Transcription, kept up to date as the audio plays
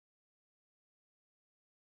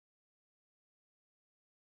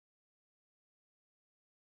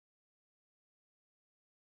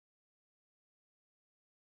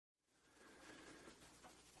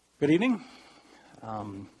Good evening.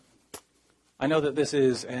 I know that this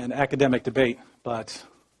is an academic debate, but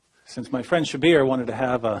since my friend Shabir wanted to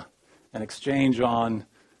have an exchange on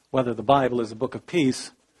whether the Bible is a book of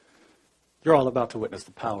peace, you're all about to witness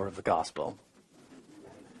the power of the gospel.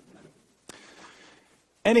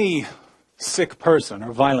 Any sick person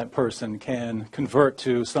or violent person can convert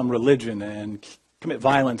to some religion and commit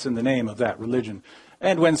violence in the name of that religion.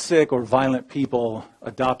 And when sick or violent people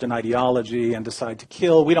adopt an ideology and decide to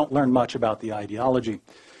kill, we don't learn much about the ideology.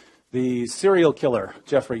 The serial killer,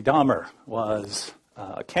 Jeffrey Dahmer, was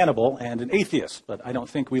a cannibal and an atheist, but I don't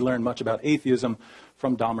think we learn much about atheism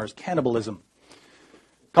from Dahmer's cannibalism.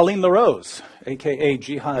 Colleen LaRose, a.k.a.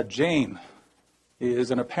 Jihad Jane, is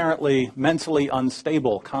an apparently mentally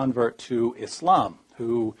unstable convert to Islam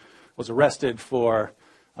who was arrested for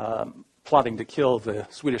plotting to kill the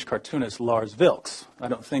Swedish cartoonist Lars Vilks. I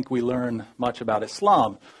don't think we learn much about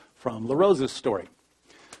Islam from LaRose's story.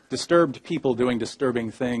 Disturbed people doing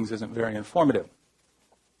disturbing things isn't very informative.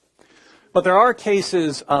 But there are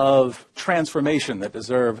cases of transformation that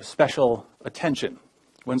deserve special attention.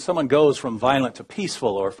 When someone goes from violent to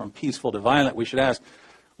peaceful or from peaceful to violent, we should ask,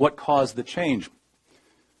 what caused the change?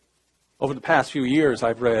 Over the past few years,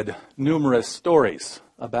 I've read numerous stories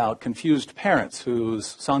about confused parents whose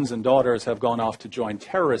sons and daughters have gone off to join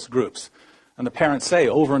terrorist groups. And the parents say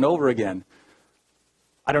over and over again,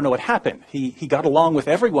 I don't know what happened. He got along with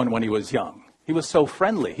everyone when he was young. He was so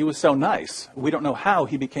friendly. He was so nice. We don't know how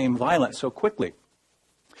he became violent so quickly.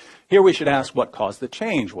 Here we should ask what caused the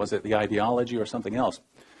change. Was it the ideology or something else?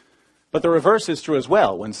 But the reverse is true as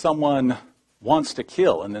well. When someone wants to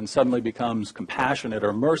kill and then suddenly becomes compassionate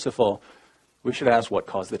or merciful, we should ask what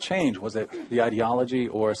caused the change. Was it the ideology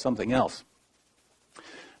or something else?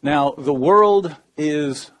 Now, the world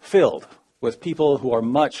is filled with people who are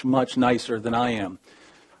much, much nicer than I am.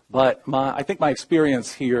 But I think my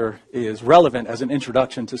experience here is relevant as an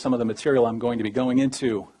introduction to some of the material I'm going to be going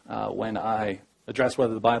into when I address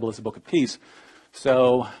whether the Bible is a book of peace.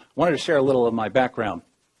 So I wanted to share a little of my background.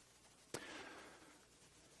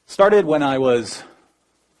 Started when I was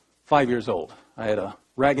 5 years old. I had a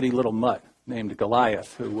raggedy little mutt named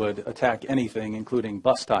Goliath who would attack anything, including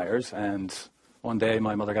bus tires. And one day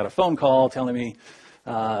my mother got a phone call telling me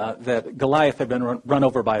that Goliath had been run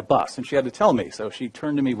over by a bus, and she had to tell me. So she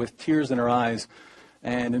turned to me with tears in her eyes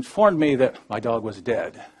and informed me that my dog was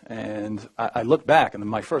dead. And I looked back, and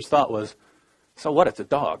my first thought was, so what, it's a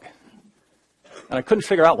dog. And I couldn't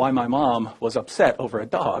figure out why my mom was upset over a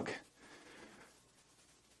dog.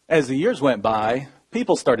 As the years went by,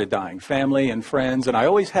 people started dying, family and friends, and I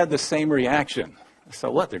always had the same reaction.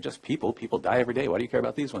 So what, they're just people. People die every day. Why do you care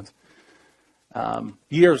about these ones?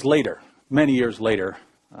 Years later, many years later,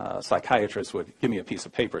 psychiatrists would give me a piece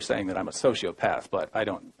of paper saying that I'm a sociopath, but I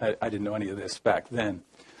didn't know any of this back then.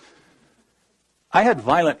 I had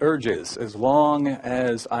violent urges as long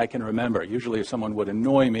as I can remember. Usually if someone would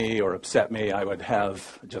annoy me or upset me, I would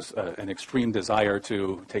have just an extreme desire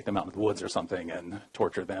to take them out into the woods or something and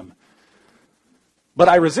torture them. But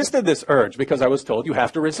I resisted this urge because I was told you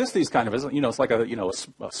have to resist these kind of, it's like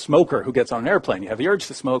a smoker who gets on an airplane. You have the urge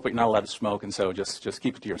to smoke, but you're not allowed to smoke, and so just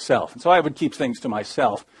keep it to yourself. And so I would keep things to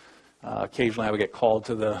myself. Occasionally I would get called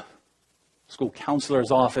to the school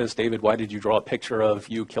counselor's office. David, why did you draw a picture of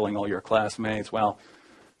you killing all your classmates? Well,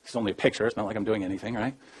 it's only a picture. It's not like I'm doing anything,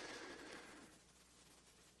 right?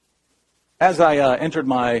 As I entered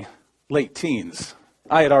my late teens,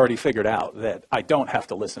 I had already figured out that I don't have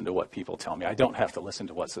to listen to what people tell me. I don't have to listen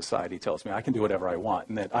to what society tells me. I can do whatever I want,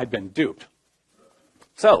 and that I'd been duped.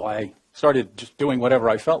 So I started just doing whatever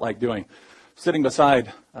I felt like doing. Sitting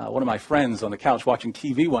beside one of my friends on the couch watching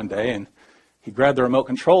TV one day, and he grabbed the remote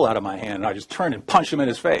control out of my hand, and I just turned and punched him in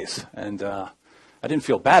his face. And I didn't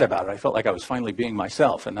feel bad about it. I felt like I was finally being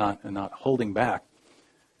myself and not holding back.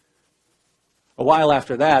 A while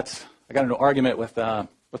after that, I got into an argument with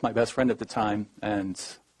my best friend at the time, and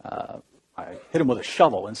I hit him with a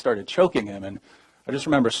shovel and started choking him. And I just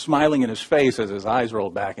remember smiling in his face as his eyes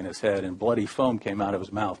rolled back in his head and bloody foam came out of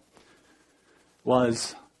his mouth. It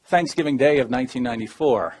was Thanksgiving Day of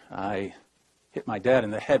 1994. I hit my dad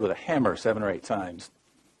in the head with a hammer 7 or 8 times.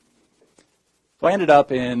 So I ended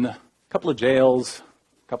up in a couple of jails,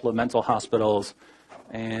 a couple of mental hospitals,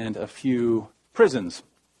 and a few prisons.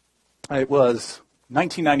 It was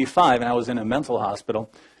 1995, and I was in a mental hospital,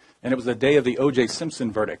 and it was the day of the O.J.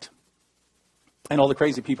 Simpson verdict. And all the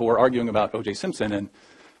crazy people were arguing about O.J. Simpson, and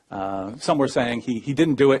some were saying he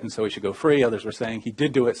didn't do it, and so he should go free. Others were saying he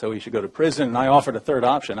did do it, so he should go to prison. And I offered a third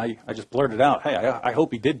option. I just blurted out, hey, I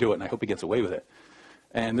hope he did do it, and I hope he gets away with it.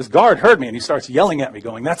 And this guard heard me, and he starts yelling at me,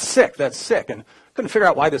 going, "That's sick, that's sick." And couldn't figure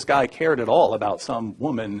out why this guy cared at all about some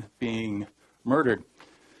woman being murdered.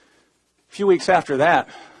 A few weeks after that,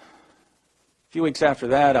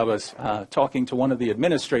 I was talking to one of the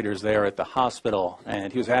administrators there at the hospital,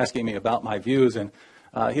 and he was asking me about my views, and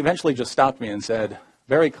he eventually just stopped me and said,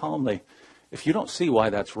 very calmly, "If you don't see why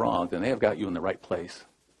that's wrong, then they have got you in the right place."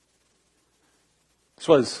 This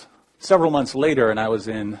was several months later, and I was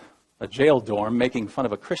in a jail dorm making fun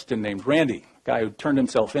of a Christian named Randy, a guy who turned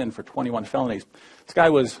himself in for 21 felonies. This guy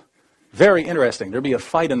was very interesting. There'd be a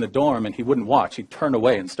fight in the dorm, and he wouldn't watch. He'd turn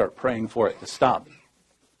away and start praying for it to stop.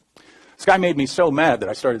 This guy made me so mad that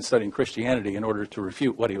I started studying Christianity in order to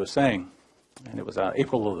refute what he was saying. And it was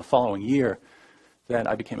April of the following year that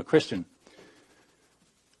I became a Christian.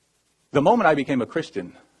 The moment I became a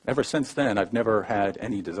Christian, ever since then, I've never had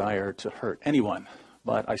any desire to hurt anyone.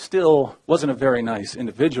 But I still wasn't a very nice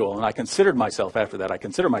individual, and I considered myself after that, I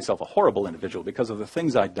considered myself a horrible individual because of the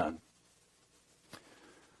things I'd done. A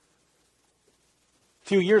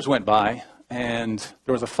few years went by, and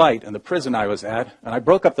there was a fight in the prison I was at, and I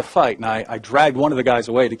broke up the fight, and I dragged one of the guys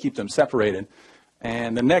away to keep them separated.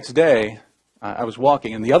 And the next day, I was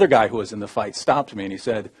walking, and the other guy who was in the fight stopped me, and he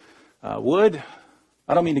said, "Wood,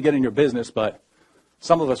 I don't mean to get in your business, but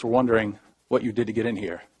some of us were wondering what you did to get in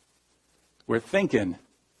here. We're thinking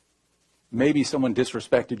maybe someone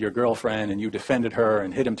disrespected your girlfriend and you defended her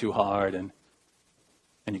and hit him too hard and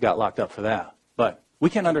you got locked up for that. But we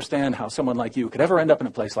can't understand how someone like you could ever end up in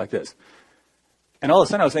a place like this." And all of a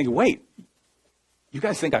sudden I was thinking, wait, you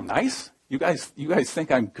guys think I'm nice? You guys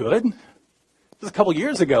think I'm good? This was a couple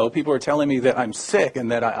years ago. People were telling me that I'm sick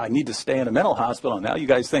and that I need to stay in a mental hospital. And now you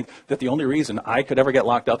guys think that the only reason I could ever get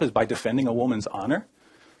locked up is by defending a woman's honor?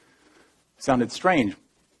 Sounded strange.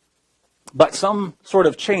 But some sort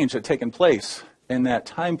of change had taken place in that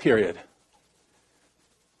time period.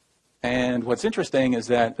 And what's interesting is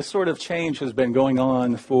that this sort of change has been going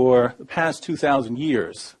on for the past 2,000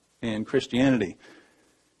 years in Christianity.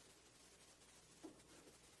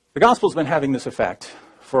 The gospel's been having this effect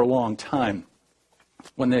for a long time.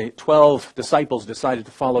 When the 12 disciples decided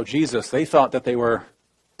to follow Jesus, they thought that they were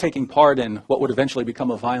taking part in what would eventually become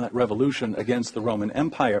a violent revolution against the Roman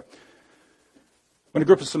Empire. When a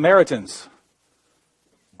group of Samaritans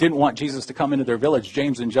didn't want Jesus to come into their village,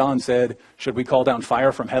 James and John said, "Should we call down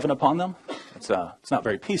fire from heaven upon them?" It's not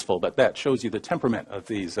very peaceful, but that shows you the temperament of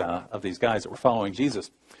these guys that were following Jesus.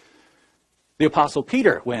 The Apostle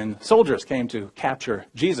Peter, when soldiers came to capture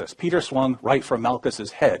Jesus, Peter swung right for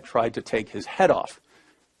Malchus's head, tried to take his head off.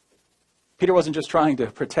 Peter wasn't just trying to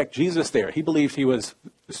protect Jesus there. He believed he was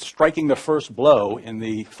striking the first blow in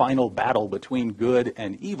the final battle between good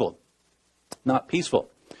and evil. Not peaceful.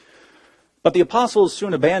 But the apostles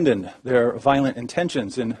soon abandoned their violent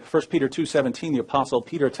intentions. In 1 Peter 2:17, the apostle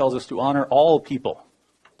Peter tells us to honor all people,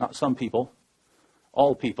 not some people,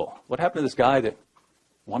 all people. What happened to this guy that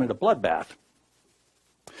wanted a bloodbath?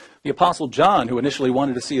 The apostle John, who initially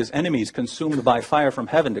wanted to see his enemies consumed by fire from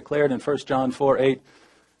heaven, declared in 1 John 4:8,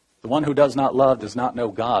 "The one who does not love does not know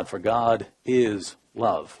God, for God is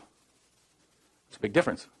love." It's a big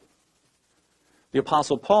difference. The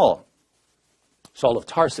apostle Paul, Saul of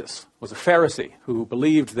Tarsus, was a Pharisee who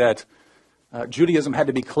believed that Judaism had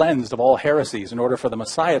to be cleansed of all heresies in order for the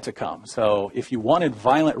Messiah to come. So if you wanted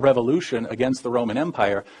violent revolution against the Roman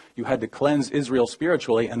Empire, you had to cleanse Israel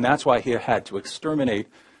spiritually, and that's why he had to exterminate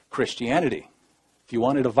Christianity. If you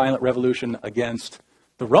wanted a violent revolution against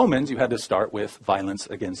the Romans, you had to start with violence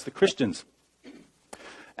against the Christians.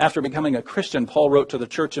 After becoming a Christian, Paul wrote to the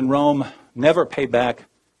church in Rome, "Never pay back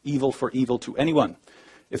evil for evil to anyone.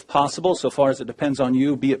 If possible, so far as it depends on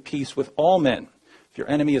you, be at peace with all men. If your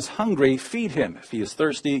enemy is hungry, feed him. If he is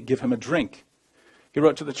thirsty, give him a drink." He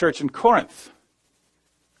wrote to the church in Corinth,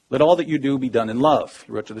 "Let all that you do be done in love."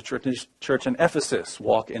 He wrote to the church in Ephesus,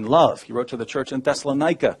 "Walk in love." He wrote to the church in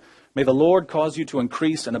Thessalonica, "May the Lord cause you to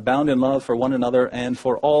increase and abound in love for one another and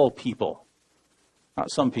for all people." Not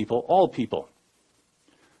some people, all people.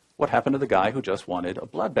 What happened to the guy who just wanted a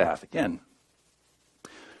bloodbath again?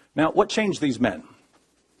 Now, what changed these men?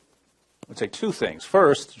 I'd say two things.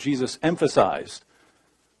 First, Jesus emphasized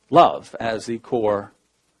love as the core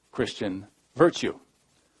Christian virtue.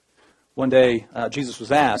 One day, Jesus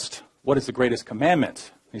was asked, "What is the greatest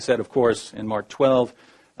commandment?" He said, of course, in Mark 12,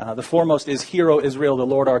 "The foremost is, Hear, O Israel, the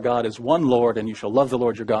Lord our God is one Lord, and you shall love the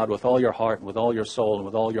Lord your God with all your heart, and with all your soul, and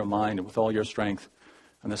with all your mind, and with all your strength.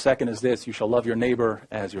 And the second is this, you shall love your neighbor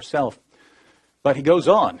as yourself." But he goes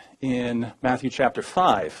on in Matthew chapter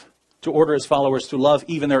 5, to order his followers to love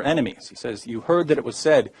even their enemies. He says, you heard that it was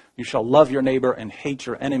said, you shall love your neighbor and hate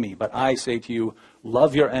your enemy. But I say to you,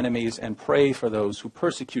 love your enemies and pray for those who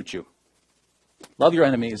persecute you. Love your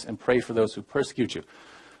enemies and pray for those who persecute you.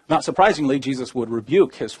 Not surprisingly, Jesus would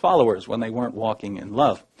rebuke his followers when they weren't walking in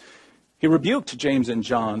love. He rebuked James and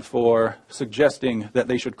John for suggesting that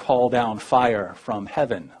they should call down fire from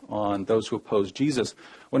heaven on those who opposed Jesus.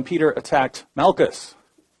 When Peter attacked Malchus,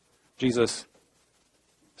 Jesus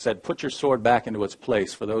said, put your sword back into its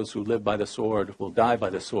place, for those who live by the sword will die by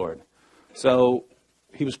the sword. So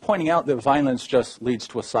he was pointing out that violence just leads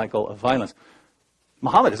to a cycle of violence.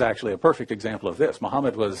 Muhammad is actually a perfect example of this.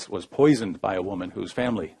 Muhammad was poisoned by a woman whose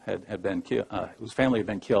family had been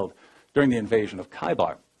killed during the invasion of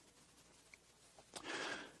Khaybar.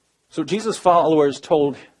 So Jesus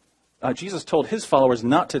told his followers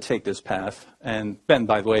not to take this path, and then,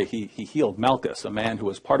 by the way, he healed Malchus, a man who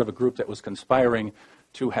was part of a group that was conspiring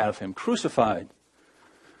to have him crucified.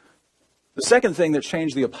 The second thing that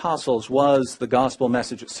changed the apostles was the gospel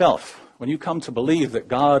message itself. When you come to believe that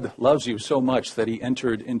God loves you so much that he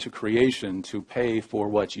entered into creation to pay for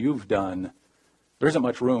what you've done, there isn't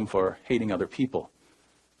much room for hating other people.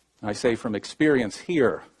 I say from experience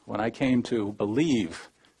here, when I came to believe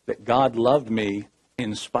that God loved me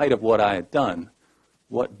in spite of what I had done,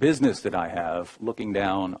 what business did I have looking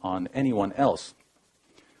down on anyone else?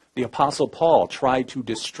 The Apostle Paul tried to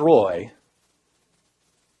destroy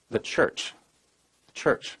the church,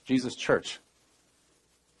 Jesus' church.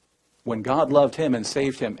 When God loved him and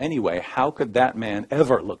saved him anyway, how could that man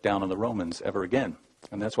ever look down on the Romans ever again?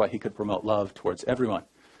 And that's why he could promote love towards everyone.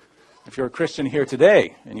 If you're a Christian here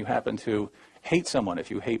today and you happen to hate someone,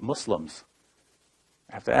 if you hate Muslims,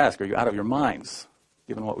 I have to ask, are you out of your minds,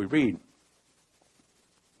 given what we read?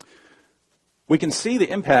 We can see the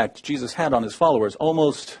impact Jesus had on his followers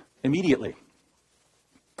almost immediately.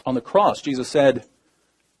 On the cross, Jesus said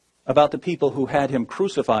about the people who had him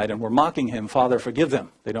crucified and were mocking him, Father, forgive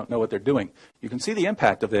them. They don't know what they're doing. You can see the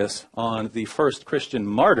impact of this on the first Christian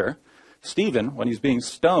martyr, Stephen, when he's being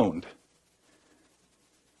stoned.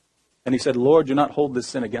 And he said, Lord, do not hold this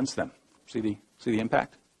sin against them. See the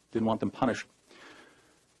impact? Didn't want them punished.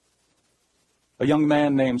 A young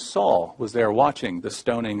man named Saul was there watching the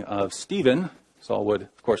stoning of Stephen. Saul would,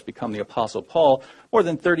 of course, become the Apostle Paul. More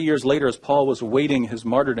than 30 years later, as Paul was awaiting his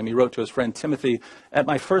martyrdom, he wrote to his friend Timothy, at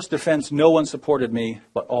my first defense, no one supported me,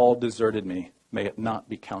 but all deserted me. May it not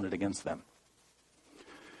be counted against them.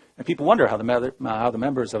 And people wonder how the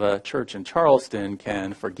members of a church in Charleston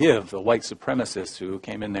can forgive the white supremacists who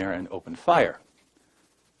came in there and opened fire.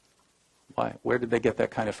 Why? Where did they get that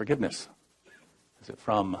kind of forgiveness? Is it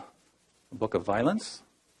from a book of violence?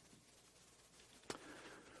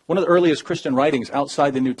 One of the earliest Christian writings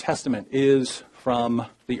outside the New Testament is from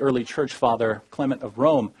the early church father Clement of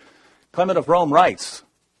Rome. Clement of Rome writes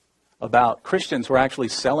about Christians who are actually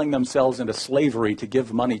selling themselves into slavery to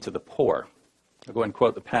give money to the poor. I'll go and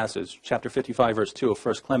quote the passage, chapter 55, verse 2 of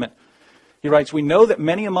 1 Clement. He writes, we know that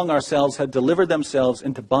many among ourselves had delivered themselves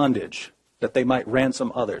into bondage, that they might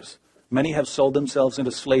ransom others. Many have sold themselves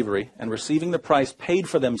into slavery, and receiving the price paid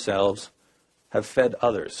for themselves, have fed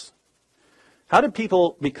others. How did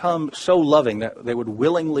people become so loving that they would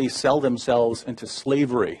willingly sell themselves into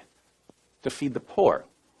slavery to feed the poor?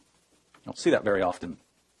 You don't see that very often.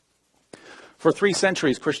 For 3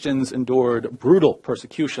 centuries, Christians endured brutal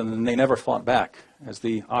persecution, and they never fought back. As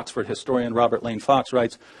the Oxford historian Robert Lane Fox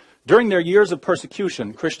writes, during their years of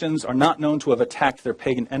persecution, Christians are not known to have attacked their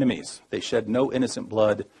pagan enemies. They shed no innocent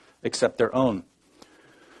blood except their own.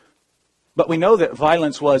 But we know that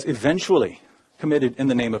violence was eventually committed in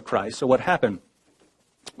the name of Christ. So what happened?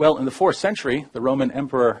 Well, in the 4th century, the Roman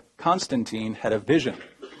Emperor Constantine had a vision.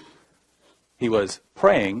 He was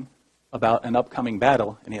praying about an upcoming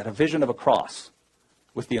battle, and he had a vision of a cross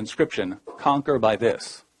with the inscription, conquer by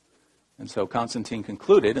this. And so Constantine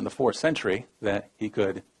concluded in the 4th century that he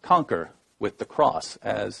could conquer with the cross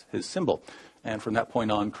as his symbol. And from that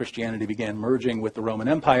point on, Christianity began merging with the Roman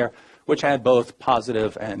Empire, which had both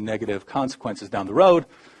positive and negative consequences down the road.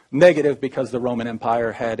 Negative because the Roman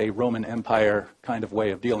Empire had a Roman Empire kind of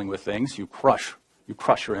way of dealing with things. You crush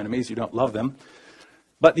your enemies, you don't love them.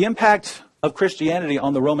 But the impact of Christianity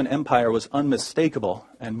on the Roman Empire was unmistakable,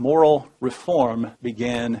 and moral reform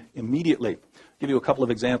began immediately. I'll give you a couple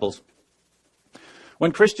of examples.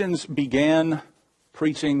 When Christians began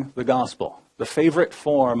preaching the gospel, the favorite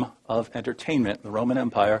form of entertainment in the Roman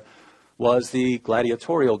Empire was the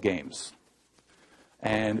gladiatorial games.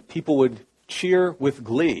 And people would cheer with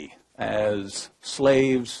glee as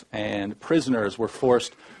slaves and prisoners were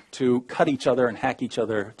forced to cut each other and hack each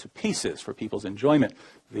other to pieces for people's enjoyment.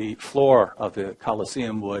 The floor of the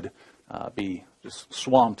Colosseum would be just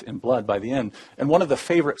swamped in blood by the end. And one of the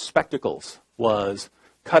favorite spectacles was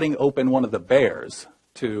cutting open one of the bears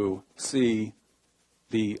to see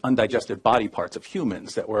the undigested body parts of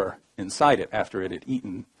humans that were inside it after it had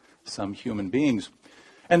eaten some human beings.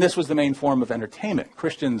 And this was the main form of entertainment.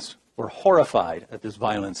 Christians were horrified at this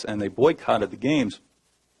violence, and they boycotted the games.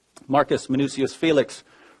 Marcus Minucius Felix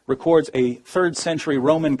records a 3rd century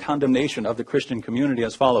Roman condemnation of the Christian community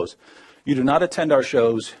as follows: "You do not attend our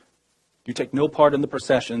shows, you take no part in the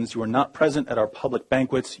processions, you are not present at our public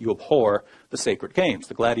banquets, you abhor the sacred games,"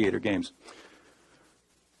 the gladiator games.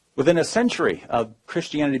 Within a century of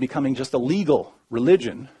Christianity becoming just a legal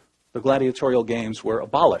religion, the gladiatorial games were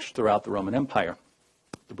abolished throughout the Roman Empire.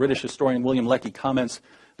 The British historian William Lecky comments,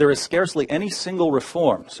 "There is scarcely any single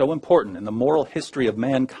reform so important in the moral history of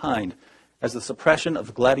mankind as the suppression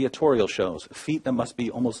of gladiatorial shows, a feat that must be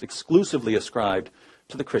almost exclusively ascribed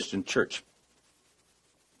to the Christian church."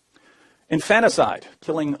 Infanticide,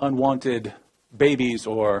 killing unwanted babies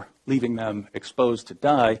or leaving them exposed to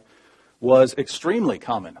die, was extremely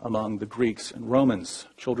common among the Greeks and Romans.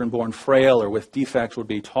 Children born frail or with defects would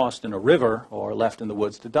be tossed in a river or left in the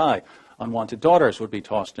woods to die. Unwanted daughters would be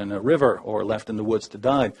tossed in a river or left in the woods to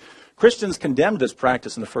die. Christians condemned this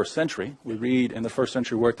practice in the 1st century. We read in the 1st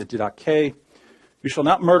century work, the Didache, "You shall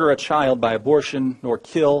not murder a child by abortion, nor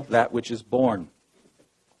kill that which is born."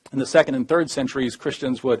 In the 2nd and 3rd centuries,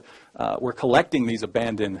 Christians were collecting these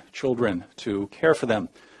abandoned children to care for them.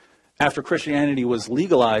 After Christianity was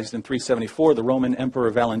legalized in 374, the Roman Emperor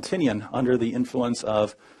Valentinian, under the influence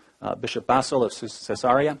of Bishop Basil of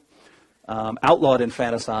Caesarea, outlawed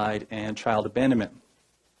infanticide and child abandonment.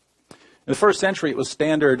 In the 1st century, it was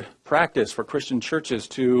standard practice for Christian churches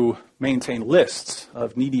to maintain lists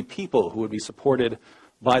of needy people who would be supported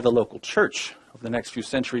by the local church. Over the next few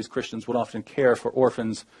centuries, Christians would often care for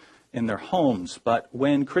orphans in their homes. But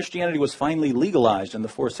when Christianity was finally legalized in the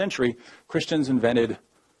 4th century, Christians invented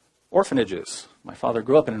orphanages. My father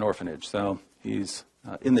grew up in an orphanage, so he's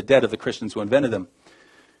in the debt of the Christians who invented them.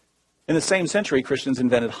 In the same century, Christians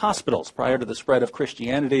invented hospitals. Prior to the spread of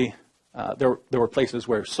Christianity, there were places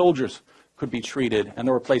where soldiers could be treated, and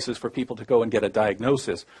there were places for people to go and get a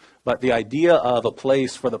diagnosis. But the idea of a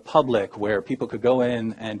place for the public where people could go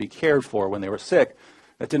in and be cared for when they were sick,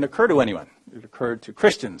 that didn't occur to anyone. It occurred to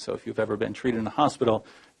Christians. So if you've ever been treated in a hospital,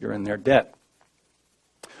 you're in their debt.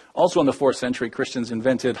 Also in the 4th century, Christians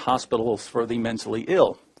invented hospitals for the mentally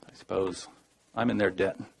ill. I suppose I'm in their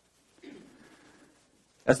debt.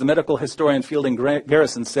 As the medical historian Fielding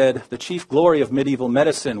Garrison said, "The chief glory of medieval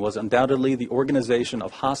medicine was undoubtedly the organization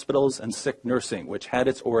of hospitals and sick nursing, which had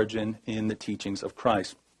its origin in the teachings of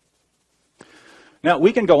Christ." Now,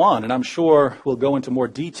 we can go on, and I'm sure we'll go into more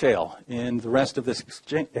detail in the rest of this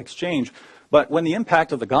exchange, but when the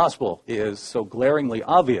impact of the gospel is so glaringly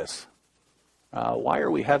obvious, why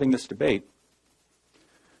are we having this debate?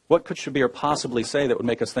 What could Shabir possibly say that would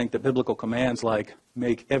make us think that biblical commands like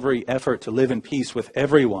make every effort to live in peace with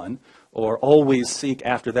everyone, or always seek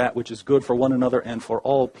after that which is good for one another and for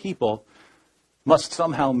all people, must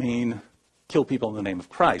somehow mean kill people in the name of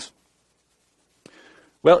Christ?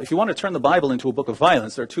 Well, if you want to turn the Bible into a book of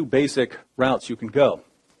violence, there are 2 basic routes you can go.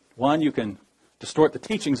 One, you can distort the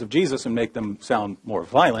teachings of Jesus and make them sound more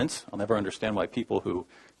violent. I'll never understand why people who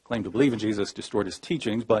claim to believe in Jesus distort his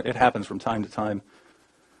teachings, but it happens from time to time.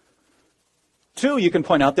 2, you can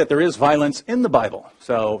point out that there is violence in the Bible.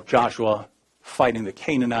 So Joshua fighting the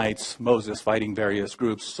Canaanites, Moses fighting various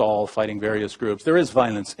groups, Saul fighting various groups. There is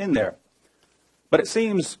violence in there. But it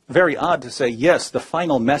seems very odd to say, yes, the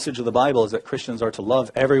final message of the Bible is that Christians are to love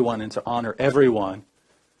everyone and to honor everyone.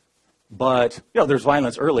 But, there's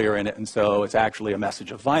violence earlier in it, and so it's actually a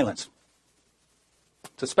message of violence.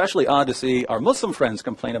 It's especially odd to see our Muslim friends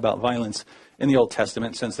complain about violence in the Old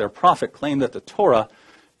Testament, since their prophet claimed that the Torah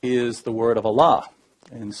is the word of Allah.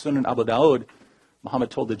 In Sunan Abu Dawud, Muhammad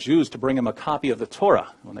told the Jews to bring him a copy of the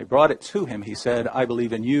Torah. When they brought it to him, he said, "I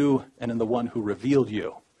believe in you and in the one who revealed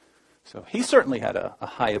you." So he certainly had a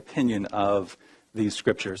high opinion of these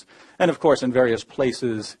scriptures. And of course, in various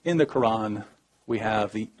places in the Quran, we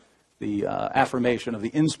have the affirmation of the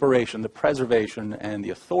inspiration, the preservation, and the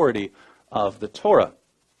authority of the Torah.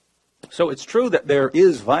 So it's true that there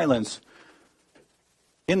is violence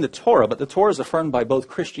in the Torah, but the Torah is affirmed by both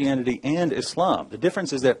Christianity and Islam. The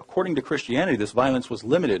difference is that according to Christianity, this violence was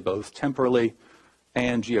limited both temporally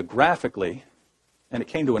and geographically, and it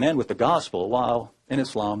came to an end with the gospel, while in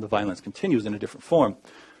Islam the violence continues in a different form.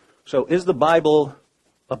 So is the Bible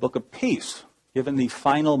a book of peace, given the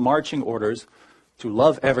final marching orders to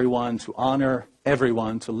love everyone, to honor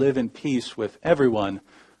everyone, to live in peace with everyone?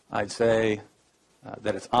 I'd say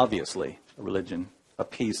that it's obviously a religion a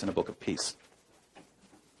peace and a book of peace.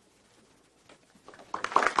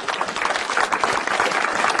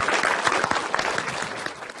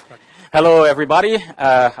 Hello, everybody.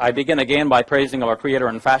 I begin again by praising our Creator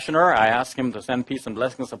and Fashioner. I ask Him to send peace and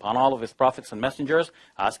blessings upon all of His prophets and messengers.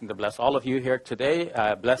 I ask Him to bless all of you here today.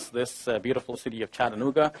 Bless this beautiful city of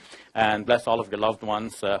Chattanooga, and bless all of your loved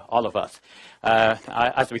ones, all of us.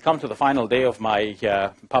 As we come to the final day of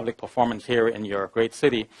my public performance here in your great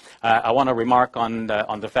city, I want to remark on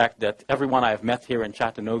the fact that everyone I've met here in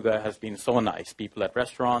Chattanooga has been so nice. People at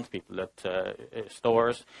restaurants, people at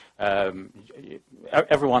stores,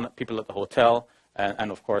 everyone, people at the hotel, and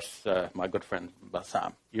of course, my good friend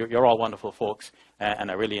Bassam. You're all wonderful folks, and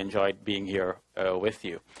I really enjoyed being here with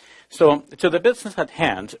you. So, to the business at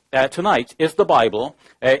hand, tonight, is the Bible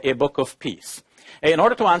a book of peace? In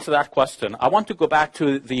order to answer that question, I want to go back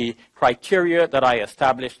to the criteria that I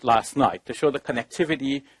established last night to show the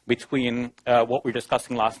connectivity between what we're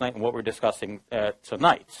discussing last night and what we're discussing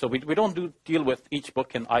tonight. So we don't deal with each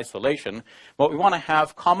book in isolation, but we want to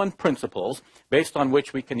have common principles based on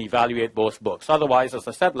which we can evaluate both books. Otherwise, as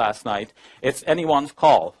I said last night, it's anyone's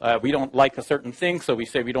call. We don't like a certain thing, so we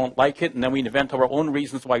say we don't like it, and then we invent our own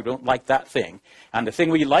reasons why we don't like that thing. And the thing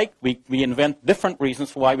we like, we invent different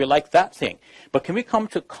reasons for why we like that thing. But can we come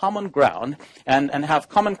to common ground and have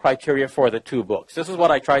common criteria for the two books? This is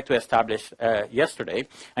what I tried to establish yesterday.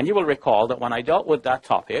 And you will recall that when I dealt with that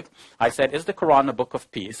topic, I said, is the Quran a book of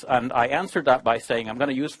peace? And I answered that by saying I'm going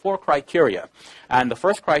to use 4 criteria. And the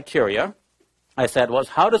first criteria I said was,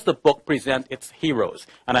 how does the book present its heroes?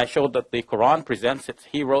 And I showed that the Quran presents its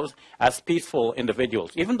heroes as peaceful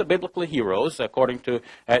individuals. Even the biblical heroes, according to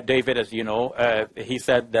David, as you know, he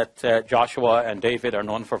said that Joshua and David are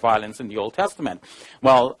known for violence in the Old Testament.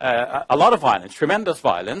 Well, a lot of violence, tremendous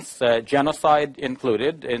violence, genocide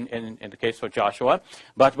included in the case of Joshua.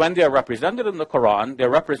 But when they are represented in the Quran, they're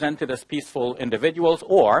represented as peaceful individuals,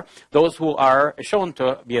 or those who are shown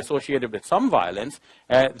to be associated with some violence.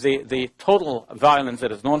 The total violence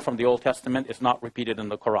that is known from the Old Testament is not repeated in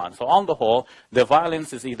the Quran. So on the whole, the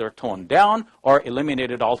violence is either toned down or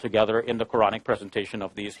eliminated altogether in the Quranic presentation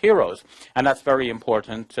of these heroes. And that's very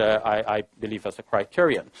important, I believe, as a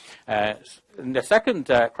criterion. The second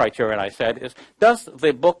criterion I said is, does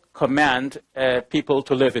the book command people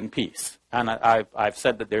to live in peace? And I've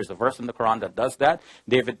said that there's a verse in the Quran that does that.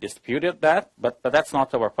 David disputed that, but that's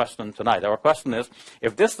not our question tonight. Our question is,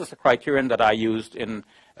 if this is a criterion that I used in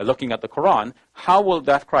looking at the Quran, how will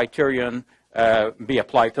that criterion be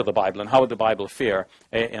applied to the Bible, and how would the Bible fare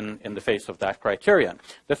in the face of that criterion?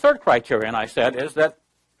 The third criterion, I said, is that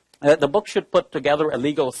the book should put together a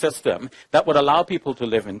legal system that would allow people to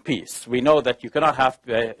live in peace. We know that you cannot have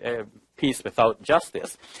peace without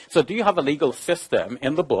justice. So do you have a legal system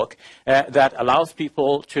in the book that allows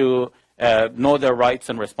people to know their rights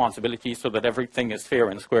and responsibilities so that everything is fair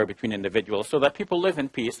and square between individuals, so that people live in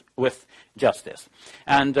peace with justice?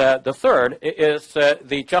 And the third is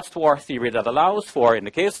the just war theory that allows for, in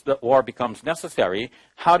the case that war becomes necessary,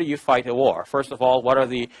 how do you fight a war? First of all, what are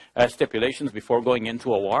the stipulations before going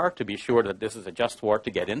into a war to be sure that this is a just war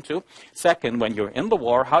to get into? Second, when you're in the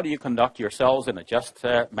war, how do you conduct yourselves in a just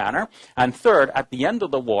manner? And third, at the end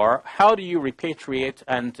of the war, how do you repatriate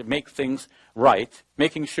and make things right,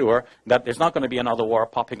 making sure that there's not going to be another war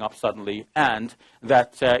popping up suddenly, and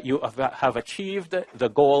that you have achieved the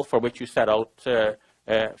goal for which you set out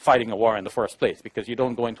fighting a war in the first place, because you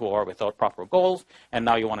don't go into a war without proper goals, and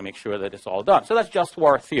now you want to make sure that it's all done. So that's just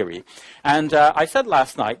war theory. And I said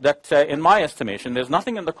last night that in my estimation, there's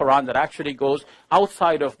nothing in the Quran that actually goes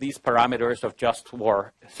outside of these parameters of just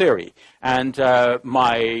war theory. And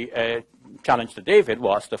my challenge to David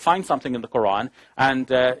was to find something in the Quran and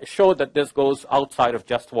show that this goes outside of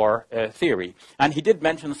just war theory. And he did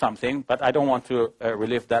mention something, but I don't want to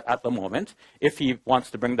relive that at the moment. If he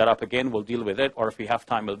wants to bring that up again, we'll deal with it, or if we have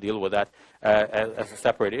time, we'll deal with that as a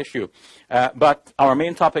separate issue. But our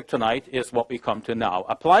main topic tonight is what we come to now.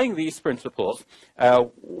 Applying these principles,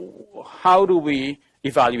 how do we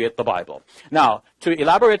evaluate the Bible? Now, to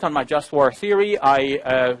elaborate on my just war theory,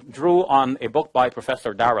 I drew on a book by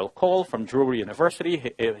Professor Darrell Cole from Drury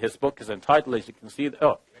University. His book is entitled, as you can see,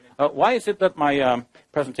 why is it that my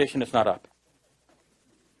presentation is not up?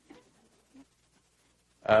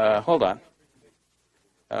 Hold on.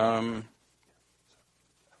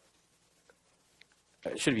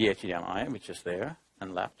 It should be HDMI, which is there,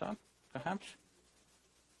 and laptop, perhaps.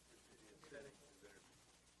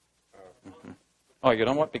 Mm-hmm. Oh, you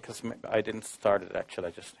know what? Because I didn't start it, actually.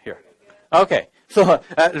 I just, here. Okay. So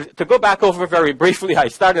to go back over very briefly, I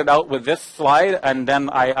started out with this slide, and then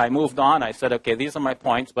I moved on. I said, okay, these are my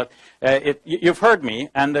points, but you've heard me,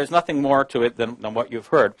 and there's nothing more to it than what you've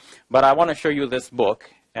heard. But I want to show you this book,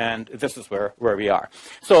 and this is where we are.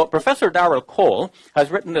 So Professor Darrell Cole has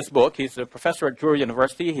written this book. He's a professor at Drury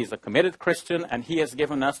University. He's a committed Christian, and he has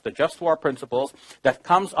given us the just war principles that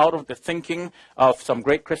comes out of the thinking of some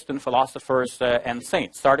great Christian philosophers and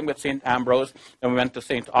saints, starting with St. Ambrose. Then we went to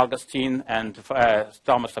St. Augustine and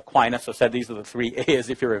Thomas Aquinas, who said these are the 3 A's,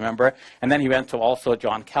 if you remember. And then he went to also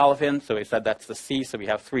John Calvin, so he said that's the C, so we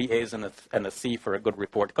have 3 A's and a C for a good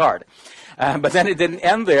report card. But then it didn't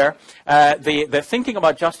end there. The thinking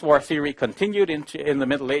about just war theory continued in the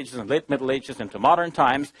Middle Ages and late Middle Ages into modern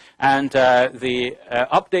times, and the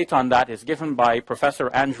update on that is given by Professor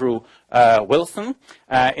Andrew Wilson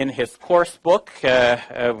in his course book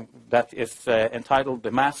that is entitled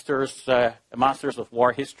The Masters of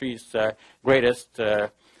War History's Greatest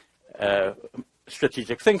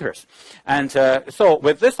Strategic Thinkers. And so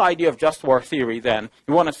with this idea of just war theory, then,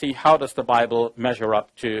 we want to see how does the Bible measure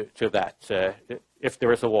up to that. If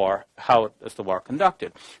there is a war, how is the war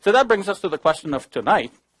conducted? So that brings us to the question of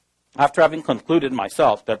tonight. After having concluded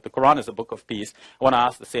myself that the Quran is a book of peace, I want to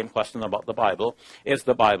ask the same question about the Bible. Is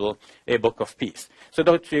the Bible a book of peace? So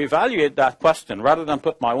to evaluate that question, rather than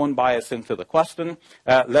put my own bias into the question,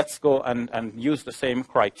 let's go and use the same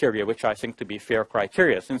criteria, which I think to be fair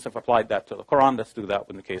criteria. Since I've applied that to the Quran, let's do that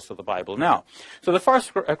in the case of the Bible now. So the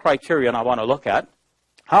first criterion I want to look at,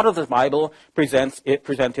 how does the Bible present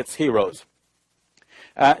its heroes?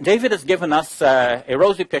 David has given us a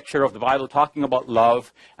rosy picture of the Bible talking about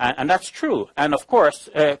love, and that's true. And of course,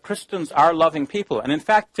 Christians are loving people. And in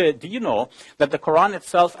fact, do you know that the Quran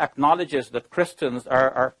itself acknowledges that Christians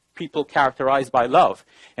are people characterized by love?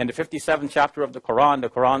 In the 57th chapter of the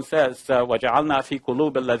Quran says, وَجَعَلْنَا فِي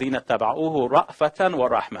قُلُوبِ الَّذِينَ اتَّبَعُوهُ رَأْفَةً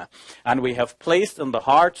وَرَحْمَةً. And we have placed in the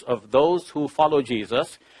hearts of those who follow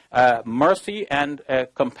Jesus mercy and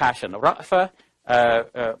compassion. Ra'fa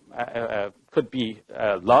could be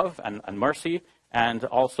love and mercy, and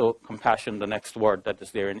also compassion, the next word that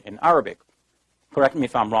is there in Arabic. Correct me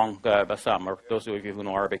if I'm wrong, Bassam, or those of you who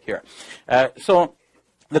know Arabic here. So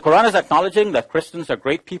the Quran is acknowledging that Christians are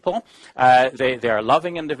great people. They are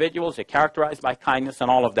loving individuals. They're characterized by kindness and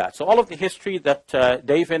all of that. So all of the history that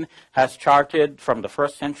David has charted from the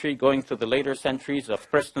first century going to the later centuries of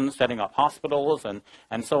Christians setting up hospitals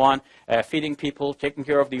and so on, feeding people, taking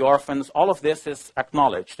care of the orphans, all of this is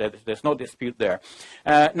acknowledged. There's no dispute there.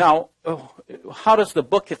 Now, how does the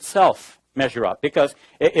book itself measure up? Because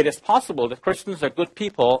it is possible that Christians are good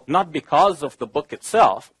people not because of the book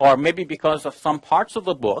itself, or maybe because of some parts of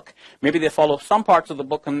the book. Maybe they follow some parts of the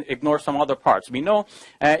book and ignore some other parts. We know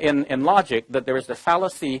in logic that there is the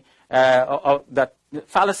fallacy that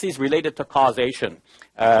fallacies related to causation.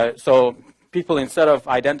 So people, instead of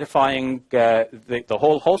identifying the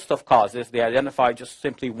whole host of causes, they identify just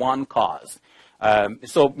simply one cause.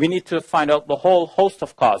 So we need to find out the whole host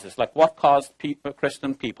of causes, like what caused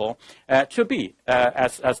Christian people to be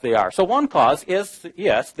as they are. So one cause is,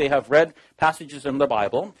 yes, they have read passages in the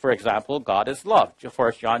Bible. For example, God is love,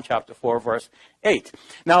 1 John chapter 4, verse 8.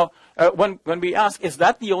 Now, when we ask, is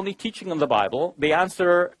that the only teaching in the Bible, the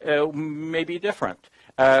answer may be different.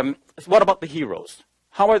 What about the heroes?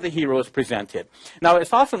 How are the heroes presented? Now,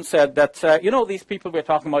 it's often said that, these people we're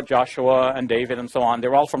talking about, Joshua and David and so on,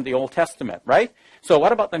 they're all from the Old Testament, right? So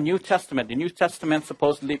what about the New Testament? The New Testament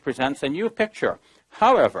supposedly presents a new picture.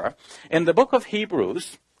 However, in the book of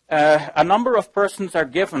Hebrews, a number of persons are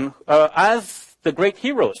given as the great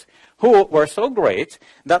heroes who were so great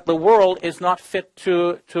that the world is not fit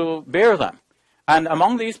to bear them. And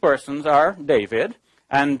among these persons are David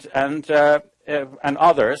and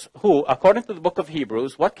others who, according to the book of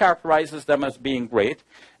Hebrews, what characterizes them as being great?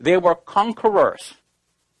 They were conquerors.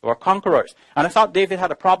 They were conquerors. And I thought David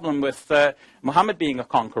had a problem with Muhammad being a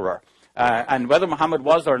conqueror. And whether Muhammad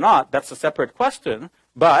was or not, that's a separate question.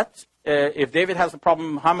 But if David has a problem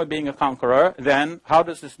with Muhammad being a conqueror, then how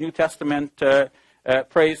does this New Testament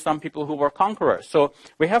praise some people who were conquerors? So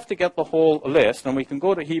we have to get the whole list, and we can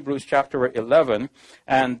go to Hebrews chapter 11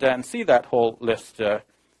 and see that whole list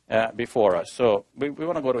before us. So we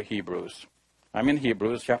want to go to Hebrews. I'm in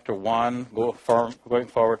Hebrews chapter 1, going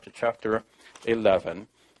forward to chapter 11.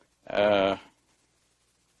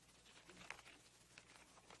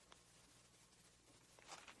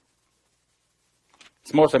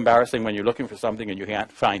 It's most embarrassing when you're looking for something and you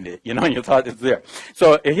can't find it, and you thought it's there.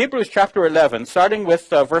 So in Hebrews chapter 11, starting with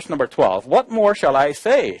verse number 12, what more shall I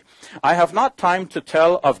say? I have not time to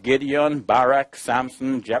tell of Gideon, Barak,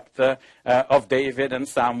 Samson, Jephthah, of David and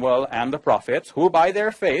Samuel and the prophets, who by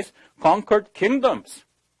their faith conquered kingdoms,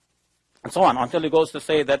 and so on, until he goes to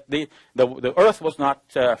say that the earth was not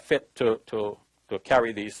fit to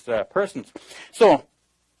carry these persons. So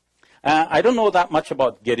I don't know that much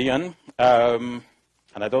about Gideon, and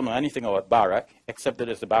I don't know anything about Barak, except that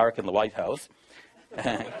there's a Barak in the White House.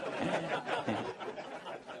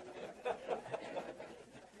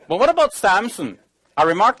 But what about Samson? I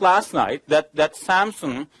remarked last night that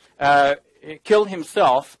Samson killed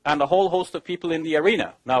himself and a whole host of people in the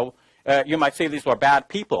arena. Now, you might say these were bad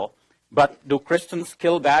people, but do Christians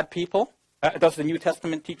kill bad people? Does the New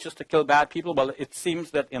Testament teach us to kill bad people? Well, it seems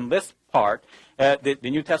that in this part, the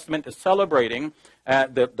New Testament is celebrating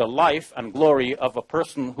the life and glory of a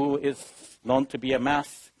person who is known to be a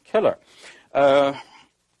mass killer.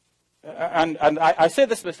 And I say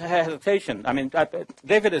this with hesitation. I mean,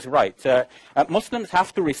 David is right. Muslims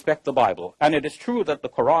have to respect the Bible. And it is true that the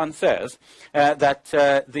Quran says that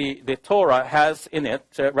the Torah has in it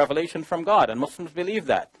revelation from God. And Muslims believe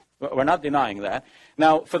that. We're not denying that.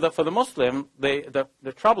 Now, for the Muslim, the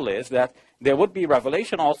trouble is that there would be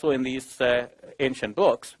revelation also in these ancient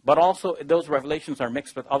books, but also those revelations are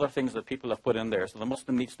mixed with other things that people have put in there. So the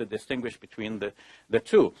Muslim needs to distinguish between the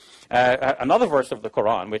two. Another verse of the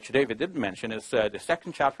Quran, which David didn't mention, is the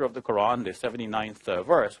second chapter of the Quran, the 79th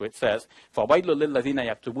verse, which says, فَوَيْلُ لِلَّذِينَ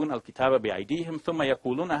يَكْتُبُونَ الْكِتَابَ بِأَيْدِيهِمْ ثُمَّ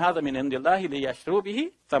يَقُولُونَ هَذَا مِنْ عِنْدِ اللَّهِ لِيَشْتَرُوا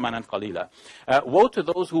بِهِ ثَمَنًا قَلِيلًا. Woe to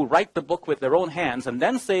those who write the book with their own hands and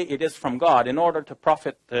then say it is from God in order to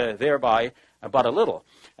profit thereby but a little.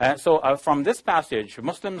 So from this passage,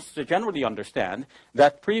 Muslims generally understand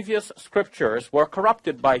that previous scriptures were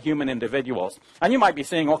corrupted by human individuals. And you might be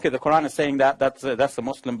saying, okay, the Quran is saying that's a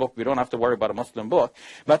Muslim book. We don't have to worry about a Muslim book.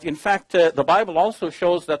 But in fact, the Bible also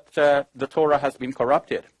shows that the Torah has been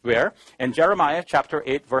corrupted. Where? In Jeremiah chapter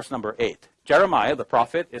 8, verse number 8. Jeremiah, the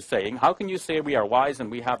prophet, is saying, how can you say we are wise and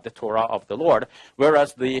we have the Torah of the Lord,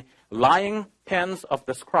 whereas the lying pens of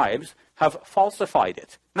the scribes have falsified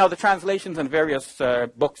it? Now, the translations in various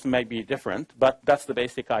books may be different, but that's the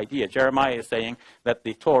basic idea. Jeremiah is saying that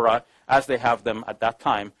the Torah, as they have them at that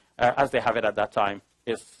time, has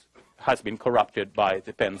been corrupted by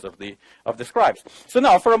the pens of the scribes. So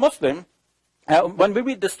now, for a Muslim, when we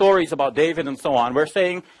read the stories about David and so on, we're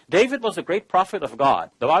saying David was a great prophet of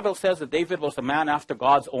God. The Bible says that David was a man after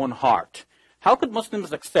God's own heart. How could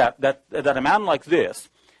Muslims accept that a man like this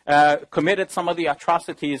committed some of the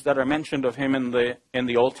atrocities that are mentioned of him in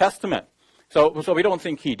the Old Testament? So we don't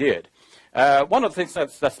think he did. One of the things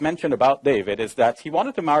that's mentioned about David is that he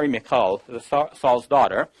wanted to marry Michal, Saul's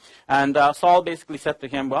daughter, and Saul basically said to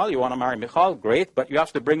him, well, you want to marry Michal? Great, but you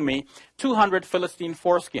have to bring me 200 Philistine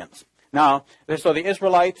foreskins. Now, so the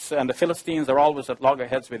Israelites and the Philistines are always at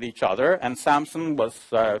loggerheads with each other, and Samson was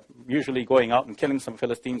usually going out and killing some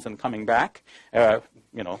Philistines and coming back.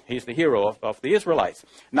 He's the hero of the Israelites.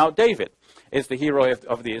 Now, David is the hero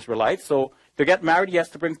of the Israelites, so to get married, he has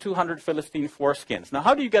to bring 200 Philistine foreskins. Now,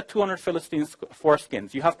 how do you get 200 Philistine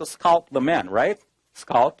foreskins? You have to scalp the men, right?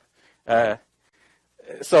 Scalp.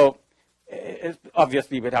 So,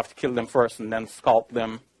 obviously, we'd have to kill them first and then scalp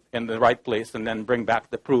them in the right place and then bring back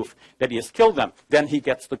the proof that he has killed them. Then he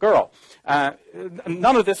gets the girl.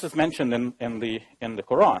 None of this is mentioned in the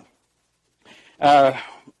Quran.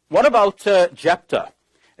 What about Jephthah?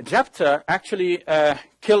 Jephthah actually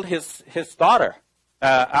killed his daughter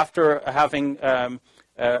after having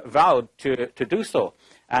vowed to do so.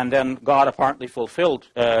 And then God apparently fulfilled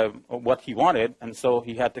what he wanted, and so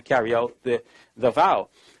he had to carry out the vow.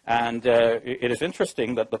 And it is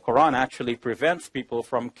interesting that the Quran actually prevents people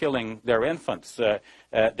from killing their infants.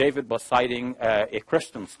 David was citing a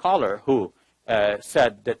Christian scholar who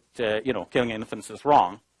said that, killing infants is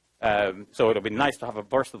wrong. So it would be nice to have a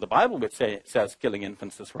verse of the Bible which says killing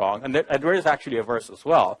infants is wrong. And there is actually a verse as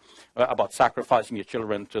well about sacrificing your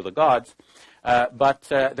children to the gods. But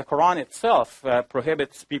the Quran itself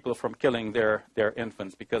prohibits people from killing their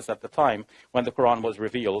infants, because at the time when the Quran was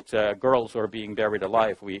revealed, girls were being buried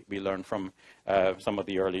alive. We learned from some of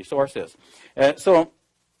the early sources. So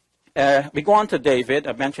we go on to David.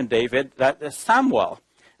 I mentioned David. That Samuel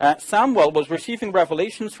was receiving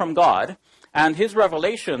revelations from God. And his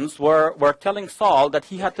revelations were telling Saul that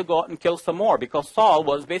he had to go out and kill some more, because Saul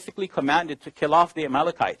was basically commanded to kill off the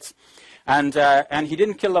Amalekites. And he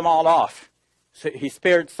didn't kill them all off. So he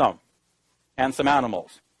spared some, and some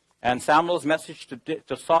animals. And Samuel's message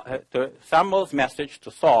to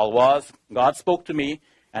Saul was, God spoke to me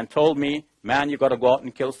and told me, man, you've got to go out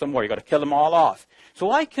and kill some more. You've got to kill them all off. So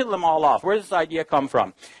why kill them all off? Where does this idea come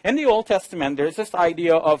from? In the Old Testament, there's this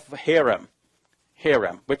idea of harem,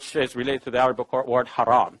 which is related to the Arabic word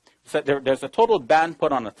haram, So there's a total ban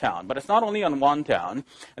put on a town. But it's not only on one town.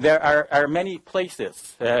 There are many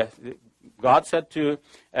places. God said to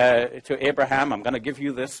Abraham, I'm going to give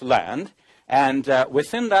you this land. And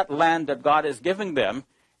within that land that God is giving them,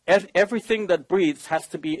 everything that breathes has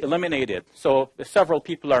to be eliminated. So several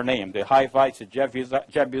people are named: the Hivites, the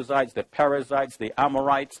Jebusites, the Perizzites, the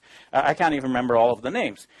Amorites. I can't even remember all of the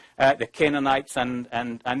names. The Canaanites and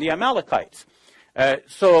the Amalekites.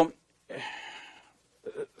 So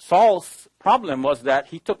Saul's problem was that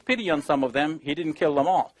he took pity on some of them. He didn't kill them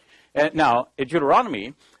all. Now, in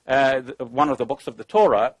Deuteronomy, one of the books of the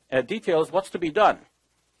Torah, details what's to be done.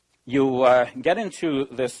 You get into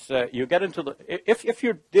this, if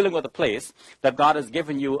you're dealing with a place that God has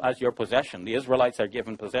given you as your possession, the Israelites are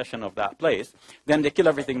given possession of that place, then they kill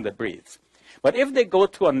everything that breathes. But if they go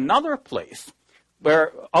to another place,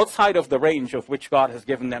 where outside of the range of which God has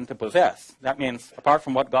given them to possess, that means apart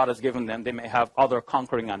from what God has given them, they may have other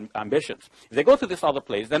conquering ambitions. If they go to this other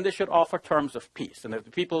place, then they should offer terms of peace. And if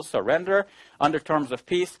the people surrender under terms of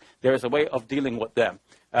peace, there is a way of dealing with them.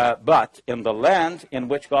 But in the land in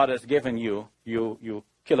which God has given you, you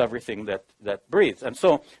kill everything that breathes. And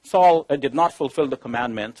so Saul did not fulfill the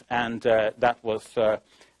commandment, and that was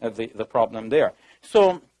the problem there.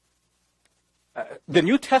 So the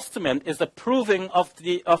New Testament is approving of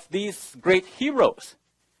these great heroes.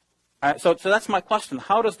 So that's my question.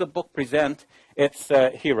 How does the book present its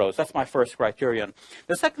heroes? That's my first criterion.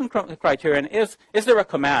 The second criterion is there a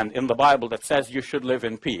command in the Bible that says you should live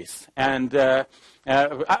in peace? And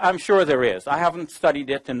I'm sure there is. I haven't studied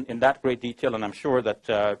it in that great detail, and I'm sure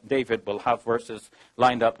that David will have verses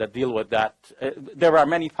lined up that deal with that. There are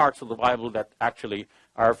many parts of the Bible that actually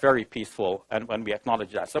are very peaceful, and when we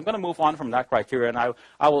acknowledge that. So I'm going to move on from that criterion.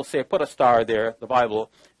 I will say, put a star there. The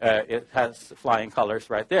Bible, it has flying colors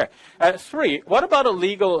right there. 3, what about a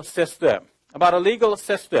legal system? About a legal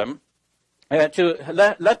system to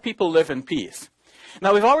let people live in peace.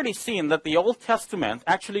 Now, we've already seen that the Old Testament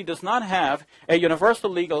actually does not have a universal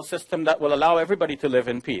legal system that will allow everybody to live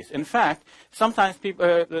in peace. In fact, sometimes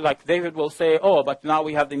people, like David will say, oh, but now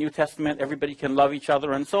we have the New Testament, everybody can love each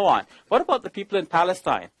other and so on. What about the people in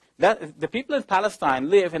Palestine? The people in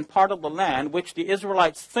Palestine live in part of the land which the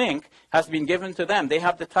Israelites think has been given to them. They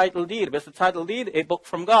have the title deed. But the title deed, a book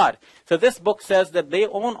from God. So this book says that they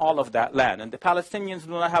own all of that land, and the Palestinians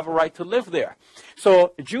do not have a right to live there.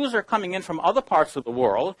 So Jews are coming in from other parts of the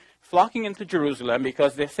world, flocking into Jerusalem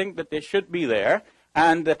because they think that they should be there,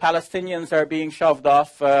 and the Palestinians are being shoved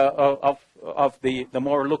off of the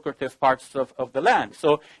more lucrative parts of the land.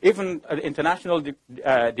 So even international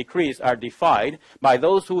decrees are defied by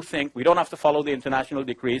those who think we don't have to follow the international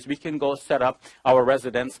decrees. We can go set up our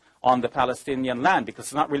residence on the Palestinian land because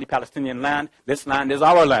it's not really Palestinian land. This land is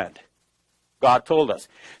our land. God told us.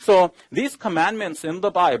 So these commandments in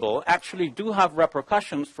the Bible actually do have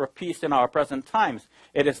repercussions for peace in our present times.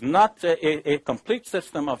 It is not a complete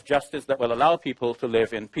system of justice that will allow people to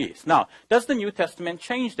live in peace. Now, does the New Testament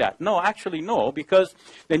change that? No, actually no, because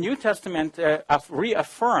the New Testament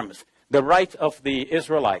reaffirms the right of the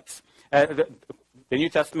Israelites. The New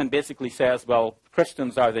Testament basically says, well,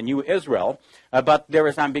 Christians are the new Israel, but there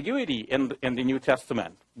is ambiguity in the New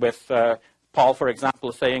Testament with Paul, for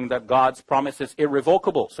example, saying that God's promise is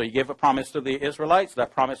irrevocable. So he gave a promise to the Israelites.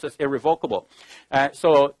 That promise is irrevocable.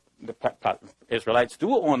 So the Israelites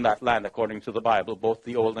do own that land according to the Bible, both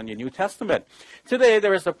the Old and the New Testament. Today,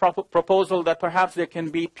 there is a proposal that perhaps there can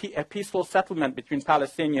be a peaceful settlement between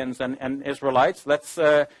Palestinians and Israelites. Let's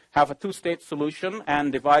have a two-state solution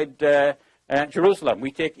and divide Jerusalem.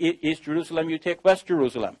 We take East Jerusalem, you take West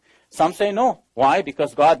Jerusalem. Some say no. Why?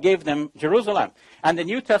 Because God gave them Jerusalem. And the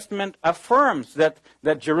New Testament affirms that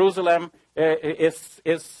Jerusalem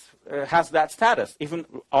has that status, even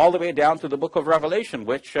all the way down to the book of Revelation,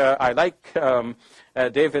 which I like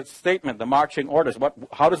David's statement, the marching orders.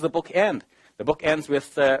 How does the book end? The book ends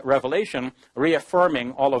with Revelation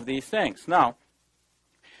reaffirming all of these things. Now,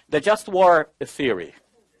 the just war theory.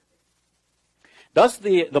 Does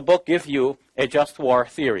the book give you a just war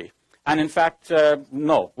theory? And in fact,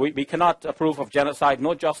 no, we cannot approve of genocide.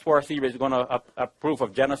 No just war theory is going to approve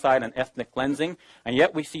of genocide and ethnic cleansing. And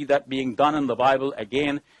yet we see that being done in the Bible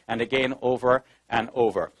again and again, over and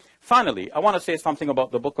over. Finally, I want to say something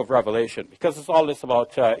about the book of Revelation, because it's all this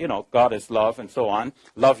about, God is love and so on.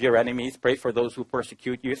 Love your enemies, pray for those who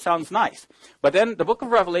persecute you. It sounds nice. But then the book of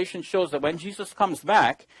Revelation shows that when Jesus comes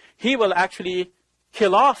back, he will actually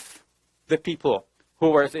kill off the people who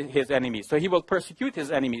were his enemies. So he will persecute his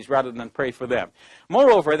enemies rather than pray for them.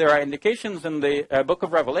 Moreover, there are indications in the book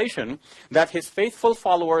of Revelation that his faithful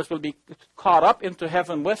followers will be caught up into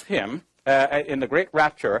heaven with him, in the great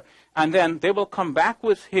rapture, and then they will come back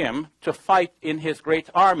with him to fight in his great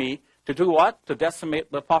army. To do what? To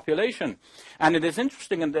decimate the population. And it is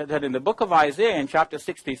interesting that in the book of Isaiah, in chapter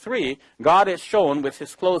 63, God is shown with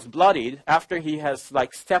his clothes bloodied after he has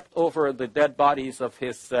stepped over the dead bodies of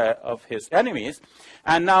his enemies.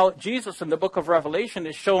 And now Jesus in the book of Revelation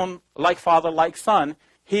is shown like father, like son.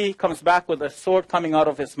 He comes back with a sword coming out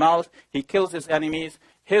of his mouth. He kills his enemies.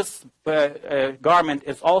 His garment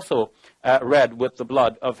is also red with the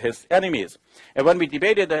blood of his enemies. And when we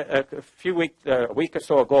debated a week or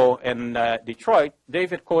so ago in Detroit,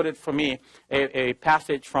 David quoted for me a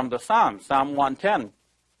passage from the Psalms, Psalm 110,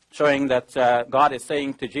 showing that God is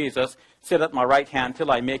saying to Jesus, "Sit at my right hand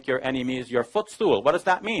till I make your enemies your footstool." What does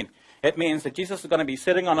that mean? It means that Jesus is going to be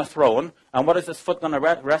sitting on a throne, and what is his foot going to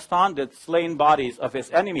rest on? The slain bodies of his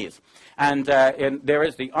enemies. And there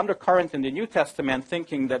is the undercurrent in the New Testament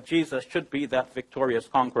thinking that Jesus should be that victorious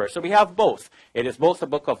conqueror. So we have both. It is both a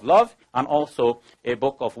book of love and also a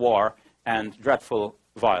book of war and dreadful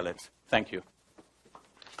violence. Thank you.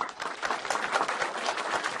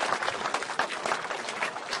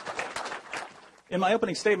 In my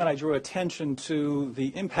opening statement, I drew attention to the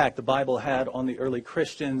impact the Bible had on the early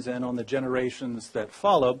Christians and on the generations that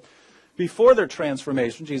followed. Before their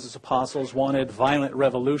transformation, Jesus' apostles wanted violent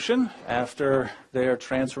revolution. After their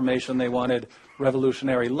transformation, they wanted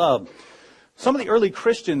revolutionary love. Some of the early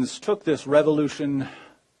Christians took this revolution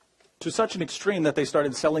to such an extreme that they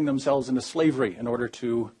started selling themselves into slavery in order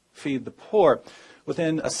to feed the poor.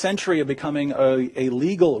 Within a century of becoming a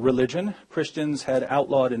legal religion, Christians had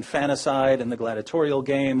outlawed infanticide and the gladiatorial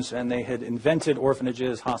games, and they had invented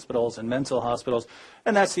orphanages, hospitals, and mental hospitals.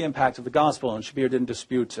 And that's the impact of the gospel, and Shabir didn't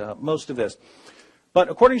dispute most of this. But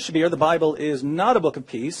according to Shabir, the Bible is not a book of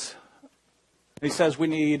peace. He says we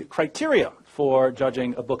need criteria for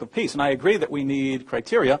judging a book of peace. And I agree that we need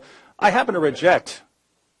criteria. I happen to reject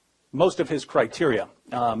most of his criteria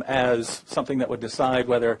as something that would decide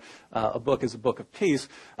whether a book is a book of peace.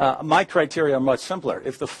 My criteria are much simpler.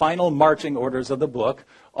 If the final marching orders of the book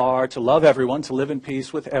are to love everyone, to live in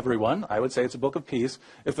peace with everyone, I would say it's a book of peace.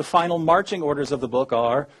 If the final marching orders of the book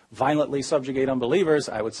are violently subjugate unbelievers,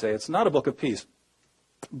 I would say it's not a book of peace.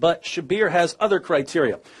 But Shabir has other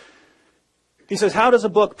criteria. He says, how does a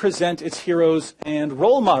book present its heroes and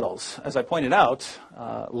role models? As I pointed out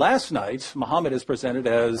last night, Muhammad is presented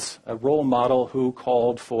as a role model who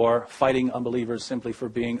called for fighting unbelievers simply for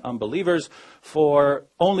being unbelievers, for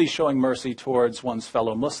only showing mercy towards one's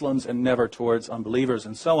fellow Muslims and never towards unbelievers,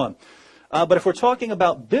 and so on. But if we're talking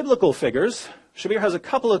about biblical figures, Shabir has a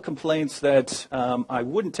couple of complaints that I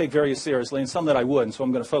wouldn't take very seriously and some that I would, and so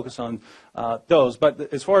I'm going to focus on those.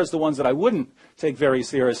 But as far as the ones that I wouldn't take very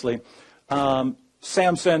seriously,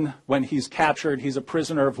 Samson, when he's captured, he's a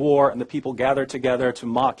prisoner of war, and the people gather together to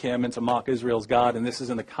mock him and to mock Israel's God, and this is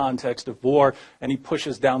in the context of war, and he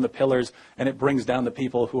pushes down the pillars, and it brings down the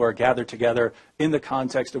people who are gathered together in the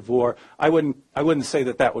context of war. I wouldn't say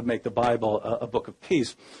that that would make the Bible a book of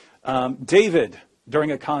peace. David,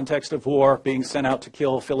 during a context of war, being sent out to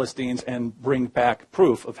kill Philistines and bring back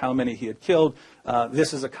proof of how many he had killed.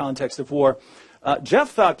 This is a context of war.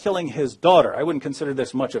 Jephthah killing his daughter, I wouldn't consider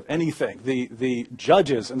this much of anything. The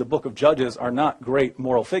judges in the book of Judges are not great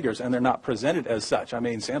moral figures, and they're not presented as such. I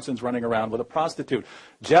mean, Samson's running around with a prostitute.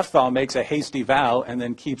 Jephthah makes a hasty vow and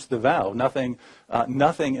then keeps the vow. Nothing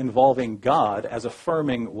involving God as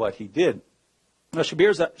affirming what he did. Now,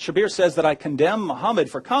 Shabir says that I condemn Muhammad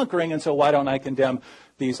for conquering, and so why don't I condemn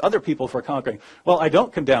these other people for conquering? Well, I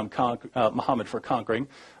don't condemn Muhammad for conquering.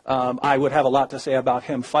 I would have a lot to say about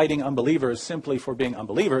him fighting unbelievers simply for being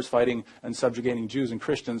unbelievers, fighting and subjugating Jews and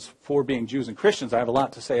Christians for being Jews and Christians. I have a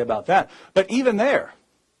lot to say about that. But even there,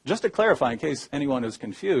 just to clarify in case anyone is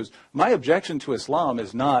confused, my objection to Islam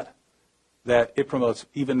is not that it promotes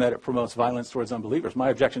violence towards unbelievers. My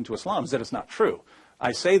objection to Islam is that it's not true.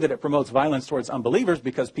 I say that it promotes violence towards unbelievers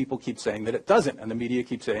because people keep saying that it doesn't, and the media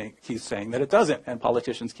keeps saying that it doesn't, and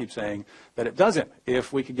politicians keep saying that it doesn't.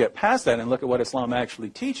 If we could get past that and look at what Islam actually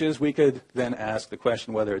teaches, we could then ask the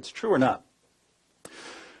question whether it's true or not.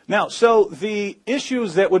 Now, so the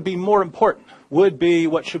issues that would be more important would be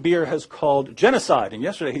what Shabir has called genocide. And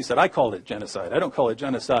yesterday he said, I called it genocide. I don't call it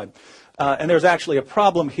genocide. And there's actually a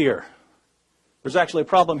problem here. There's actually a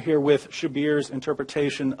problem here with Shabir's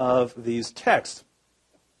interpretation of these texts.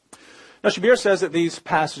 Now, Shabir says that these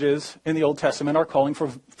passages in the Old Testament are calling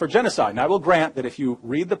for genocide. And I will grant that if you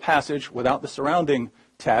read the passage without the surrounding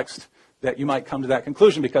text, that you might come to that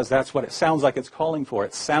conclusion because that's what it sounds like it's calling for.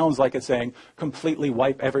 It sounds like it's saying completely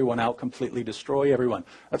wipe everyone out, completely destroy everyone.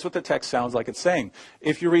 That's what the text sounds like it's saying.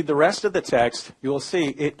 If you read the rest of the text, you will see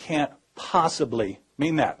it can't possibly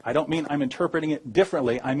mean that. I don't mean I'm interpreting it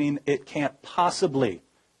differently. I mean it can't possibly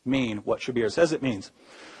mean what Shabir says it means.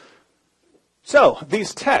 So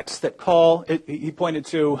these texts that call, he pointed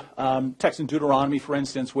to texts in Deuteronomy, for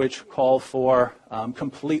instance, which call for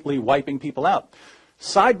completely wiping people out.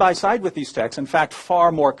 Side by side with these texts, in fact,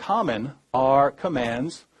 far more common are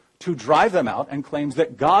commands to drive them out and claims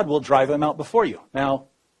that God will drive them out before you. Now,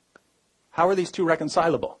 how are these two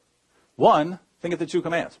reconcilable? One, think of the two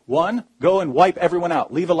commands. One, go and wipe everyone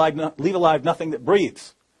out. Leave alive nothing that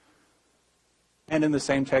breathes. And in the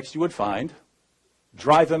same text you would find,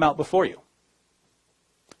 drive them out before you.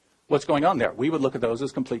 What's going on there? We would look at those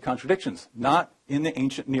as complete contradictions, not in the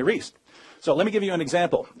ancient Near East. So let me give you an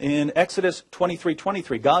example. In Exodus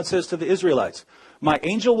 23:23, God says to the Israelites, my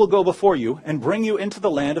angel will go before you and bring you into the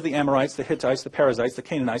land of the Amorites, the Hittites, the Perizzites, the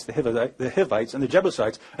Canaanites, the Hivites, and the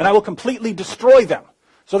Jebusites, and I will completely destroy them.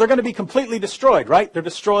 So they're going to be completely destroyed, right? They're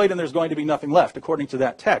destroyed and there's going to be nothing left, according to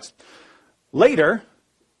that text. Later,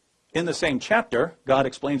 in the same chapter, God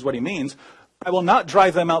explains what he means. I will not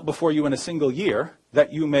drive them out before you in a single year,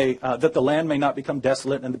 that the land may not become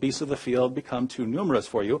desolate and the beasts of the field become too numerous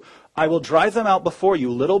for you. I will drive them out before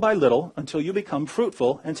you little by little until you become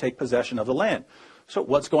fruitful and take possession of the land. So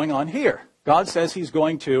what's going on here? God says he's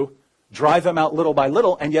going to drive them out little by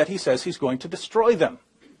little, and yet he says he's going to destroy them.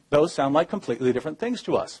 Those sound like completely different things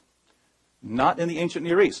to us. Not in the ancient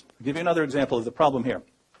Near East. I'll give you another example of the problem here.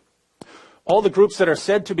 All the groups that are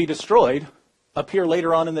said to be destroyed appear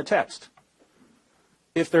later on in the text.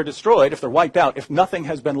 If they're destroyed, if they're wiped out, if nothing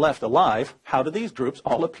has been left alive, how do these groups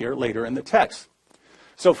all appear later in the text?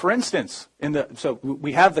 So for instance,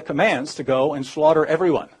 we have the commands to go and slaughter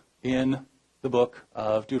everyone in the book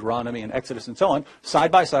of Deuteronomy and Exodus and so on,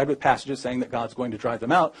 side by side with passages saying that God's going to drive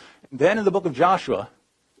them out. Then in the book of Joshua,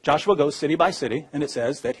 Joshua goes city by city, and it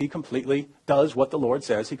says that he completely does what the Lord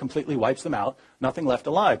says. He completely wipes them out, nothing left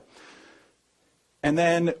alive. And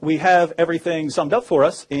then we have everything summed up for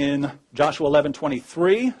us in Joshua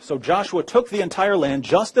 11:23. So Joshua took the entire land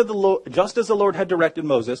just as the Lord had directed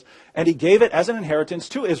Moses, and he gave it as an inheritance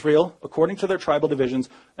to Israel according to their tribal divisions,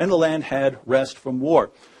 and the land had rest from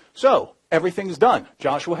war. So everything's done.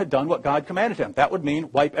 Joshua had done what God commanded him. That would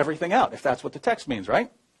mean wipe everything out, if that's what the text means,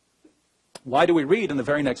 right? Why do we read in the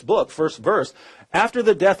very next book, first verse, after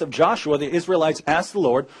the death of Joshua, the Israelites asked the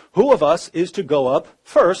Lord, who of us is to go up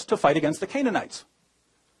first to fight against the Canaanites?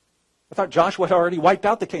 I thought Joshua had already wiped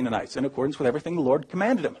out the Canaanites in accordance with everything the Lord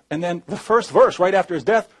commanded him. And then the first verse, right after his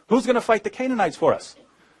death, who's going to fight the Canaanites for us?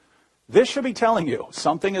 This should be telling you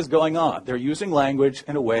something is going on. They're using language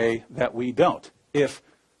in a way that we don't. If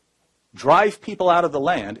drive people out of the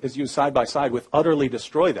land is used side by side with utterly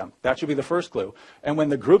destroy them, that should be the first clue. And when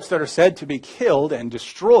the groups that are said to be killed and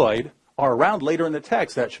destroyed are around later in the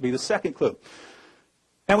text, that should be the second clue.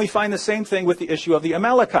 And we find the same thing with the issue of the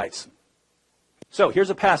Amalekites. So here's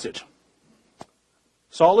a passage.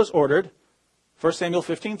 Saul is ordered, 1 Samuel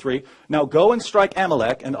 15:3, now go and strike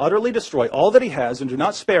Amalek and utterly destroy all that he has and do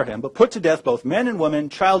not spare him, but put to death both men and women,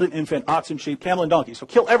 child and infant, ox and sheep, camel and donkey. So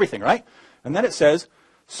kill everything, right? And then it says,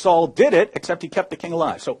 Saul did it, except he kept the king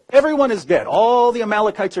alive. So everyone is dead. All the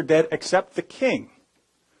Amalekites are dead except the king.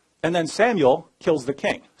 And then Samuel kills the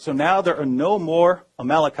king. So now there are no more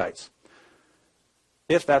Amalekites,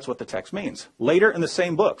 if that's what the text means. Later in the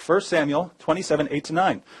same book, 1 Samuel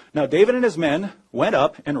 27:8-9. Now David and his men went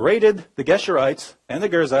up and raided the Geshurites and the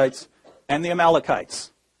Girzites and the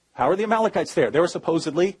Amalekites. How are the Amalekites there? They were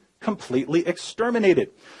supposedly completely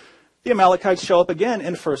exterminated. The Amalekites show up again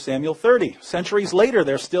in 1 Samuel 30. Centuries later,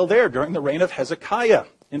 they're still there during the reign of Hezekiah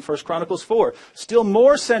in 1 Chronicles 4. Still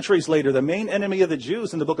more centuries later, the main enemy of the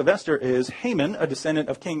Jews in the book of Esther is Haman, a descendant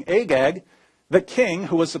of King Agag, the king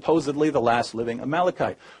who was supposedly the last living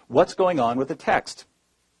Amalekite. What's going on with the text?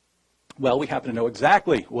 Well, we happen to know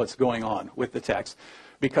exactly what's going on with the text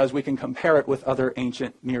because we can compare it with other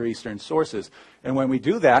ancient Near Eastern sources. And when we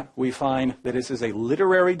do that, we find that this is a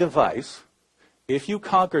literary device. If you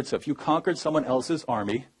conquered someone else's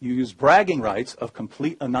army, you use bragging rights of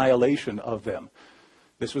complete annihilation of them.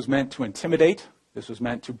 This was meant to intimidate. This was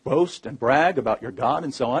meant to boast and brag about your God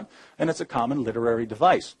and so on. And it's a common literary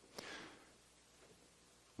device.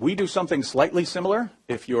 We do something slightly similar.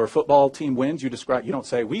 If your football team wins, you don't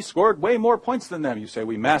say, we scored way more points than them. You say,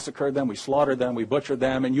 we massacred them, we slaughtered them, we butchered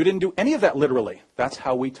them, and you didn't do any of that literally. That's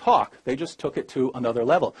how we talk. They just took it to another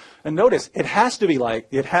level. And notice, it has to be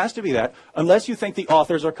that, unless you think the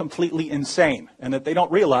authors are completely insane, and that they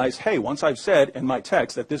don't realize, hey, once I've said in my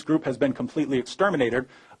text that this group has been completely exterminated,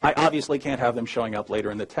 I obviously can't have them showing up later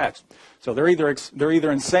in the text. So they're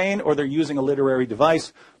either insane or they're using a literary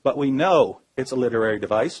device, but we know it's a literary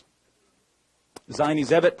device.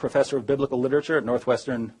 Akek-Tzine-Zevit, professor of biblical literature at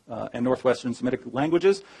Northwestern and Northwestern Semitic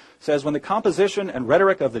languages, says when the composition and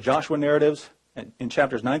rhetoric of the Joshua narratives in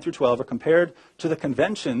chapters 9 through 12 are compared to the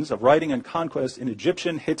conventions of writing and conquest in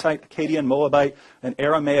Egyptian, Hittite, Akkadian, Moabite, and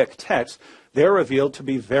Aramaic texts, they're revealed to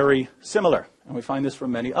be very similar. And we find this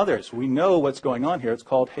from many others. We know what's going on here. It's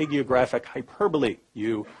called hagiographic hyperbole.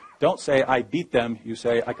 You don't say, I beat them. You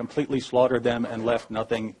say, I completely slaughtered them and left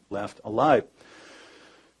nothing left alive.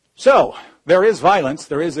 So, there is violence,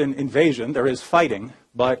 there is an invasion, there is fighting,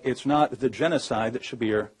 but it's not the genocide that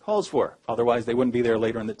Shabir calls for. Otherwise, they wouldn't be there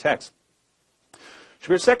later in the text.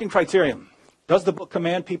 Shabir's second criterion. Does the book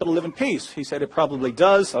command people to live in peace? He said it probably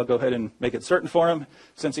does. I'll go ahead and make it certain for him.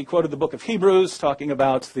 Since he quoted the book of Hebrews, talking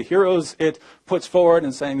about the heroes it puts forward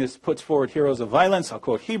and saying this puts forward heroes of violence, I'll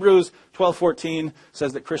quote Hebrews 12:14,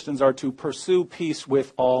 says that Christians are to pursue peace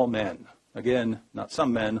with all men. Again, not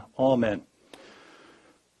some men, all men.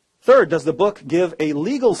 Third, does the book give a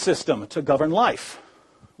legal system to govern life?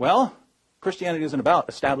 Well, Christianity isn't about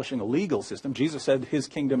establishing a legal system. Jesus said his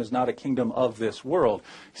kingdom is not a kingdom of this world.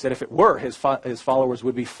 He said if it were, his followers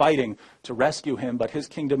would be fighting to rescue him, but his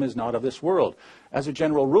kingdom is not of this world. As a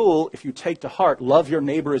general rule, if you take to heart, love your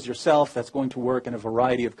neighbor as yourself, that's going to work in a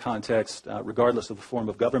variety of contexts, regardless of the form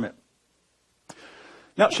of government.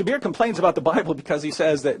 Now, Shabir complains about the Bible because he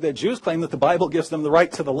says that Jews claim that the Bible gives them the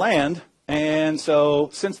right to the land, and so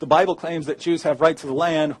since the Bible claims that Jews have right to the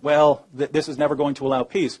land, well, this is never going to allow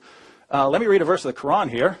peace. Let me read a verse of the Quran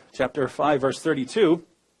here, chapter 5, verse 32.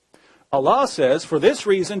 Allah says, for this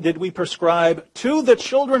reason did we prescribe to the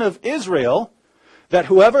children of Israel that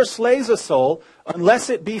whoever slays a soul, unless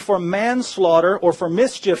it be for manslaughter or for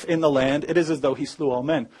mischief in the land, it is as though he slew all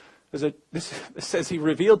men. This says he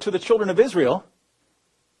revealed to the children of Israel,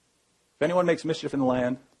 if anyone makes mischief in the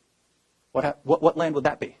land, what land would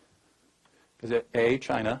that be? Is it A,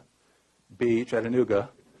 China, B,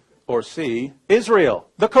 Chattanooga, or C, Israel?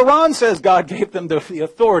 The Quran says God gave them the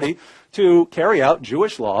authority to carry out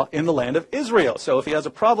Jewish law in the land of Israel. So if he has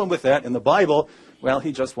a problem with that in the Bible, well,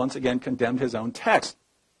 he just once again condemned his own text.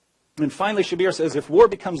 And finally, Shabir says, if war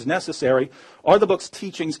becomes necessary, are the book's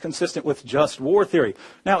teachings consistent with just war theory?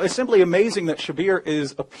 Now, it's simply amazing that Shabir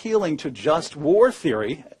is appealing to just war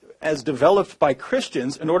theory as developed by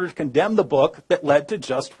Christians in order to condemn the book that led to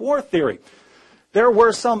just war theory. There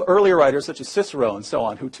were some earlier writers, such as Cicero and so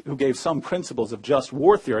on, who gave some principles of just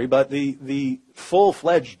war theory, but the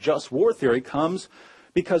full-fledged just war theory comes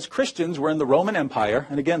because Christians were in the Roman Empire,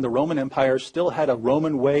 and again, the Roman Empire still had a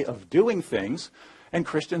Roman way of doing things, and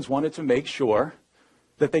Christians wanted to make sure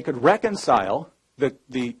that they could reconcile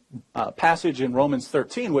the passage in Romans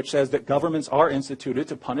 13, which says that governments are instituted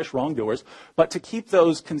to punish wrongdoers, but to keep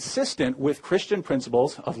those consistent with Christian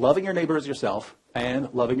principles of loving your neighbor as yourself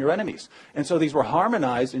and loving your enemies. And so these were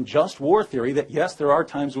harmonized in just war theory that, yes, there are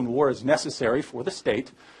times when war is necessary for the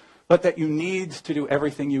state, but that you need to do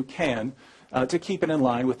everything you can to keep it in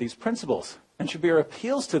line with these principles. And Shabir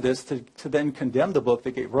appeals to this to then condemn the book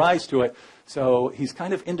that gave rise to it. So he's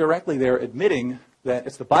kind of indirectly there admitting that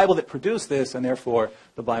it's the Bible that produced this, and therefore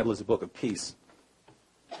the Bible is a book of peace.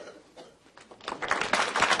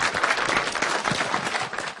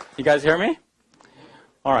 You guys hear me?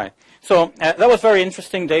 All right. So that was very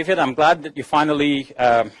interesting, David. I'm glad that you finally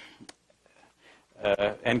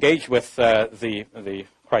engaged with the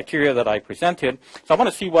criteria that I presented. So I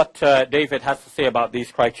want to see what David has to say about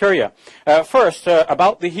these criteria. First,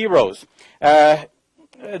 about the heroes.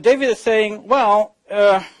 David is saying, well,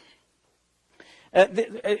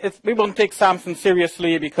 we won't take Samson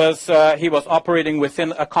seriously because he was operating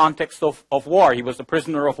within a context of war. He was a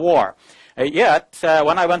prisoner of war. Yet,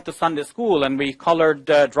 when I went to Sunday school and we colored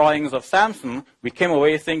drawings of Samson, we came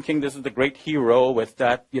away thinking this is the great hero with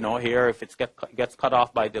that, here, if it gets cut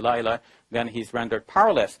off by Delilah, then he's rendered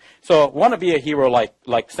powerless. So, want to be a hero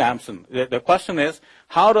like Samson. The question is,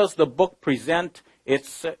 how does the book present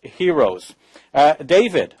its heroes?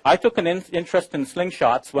 David, I took an interest in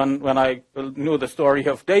slingshots when I knew the story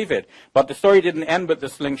of David. But the story didn't end with the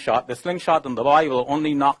slingshot. The slingshot in the Bible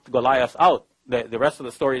only knocked Goliath out. The rest of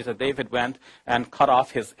the story is that David went and cut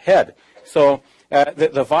off his head. So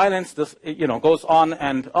the violence goes on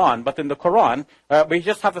and on. But in the Quran, we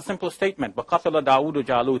just have a simple statement. وَقَتَلَ دَاوُدُ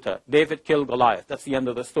جَالُوتَ. David killed Goliath. That's the end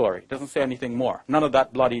of the story. It doesn't say anything more. None of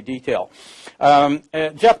that bloody detail.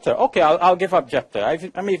 Jephthah. Okay, I'll give up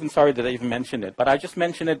Jephthah. I'm even sorry that I even mentioned it. But I just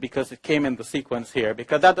mentioned it because it came in the sequence here.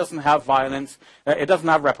 Because that doesn't have violence. It doesn't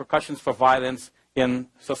have repercussions for violence in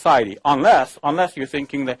society, unless you're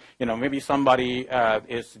thinking that maybe somebody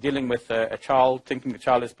is dealing with a child, thinking the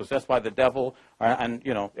child is possessed by the devil, and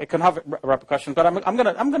it can have repercussions. But I'm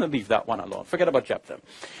gonna leave that one alone. Forget about Jephthah.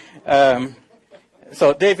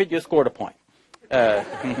 So, David, you scored a point.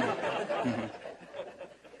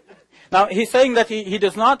 Now, he's saying that he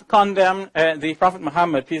does not condemn the Prophet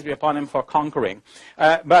Muhammad, peace be upon him, for conquering.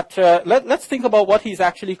 But let's think about what he's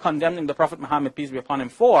actually condemning the Prophet Muhammad, peace be upon him,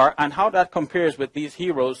 for, and how that compares with these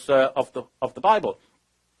heroes of the Bible.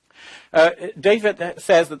 David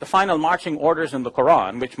says that the final marching orders in the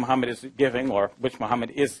Quran, which Muhammad is giving, or which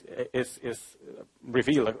Muhammad is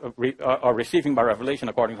revealed or receiving by revelation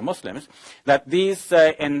according to Muslims, that these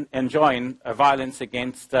enjoin violence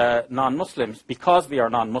against non-Muslims because they are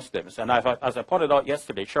non-Muslims. And as I pointed out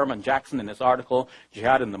yesterday, Sherman Jackson in his article,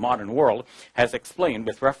 Jihad in the Modern World, has explained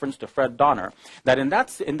with reference to Fred Donner that in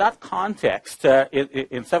that context,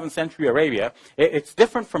 in 7th century Arabia, it's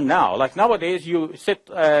different from now. Like nowadays, you sit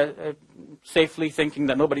safely thinking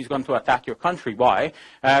that nobody's going to attack your country. Why?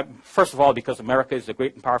 First of all, because America is a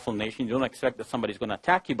great and powerful nation. You don't expect that somebody's going to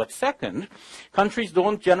attack you. But second, countries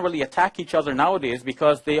don't generally attack each other nowadays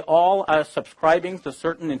because they all are subscribing to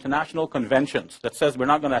certain international conventions that says we're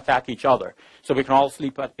not going to attack each other, so we can all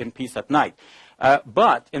sleep in peace at night.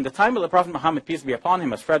 But in the time of the Prophet Muhammad, peace be upon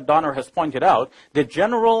him, as Fred Donner has pointed out, the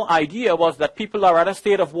general idea was that people are at a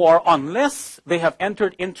state of war unless they have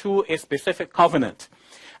entered into a specific covenant.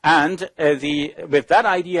 And with that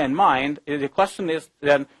idea in mind, the question is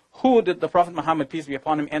then, who did the Prophet Muhammad, peace be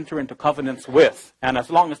upon him, enter into covenants with? And as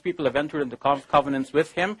long as people have entered into covenants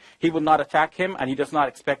with him, he would not attack him, and he does not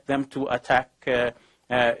expect them to attack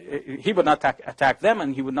he would not attack them,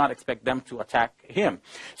 and he would not expect them to attack him.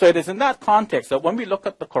 So it is in that context that when we look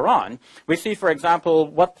at the Quran, we see, for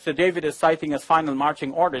example, what David is citing as final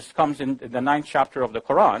marching orders comes in the 9th chapter of the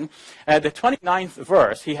Quran. The 29th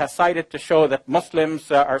verse, he has cited to show that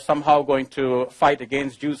Muslims are somehow going to fight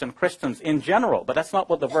against Jews and Christians in general, but that's not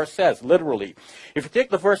what the verse says, literally. If you take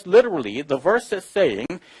the verse literally, the verse is saying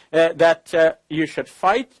that you should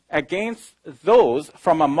fight against those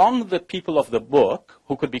from among the people of the book,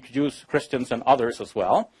 who could be Jews, Christians, and others as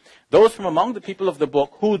well, those from among the people of the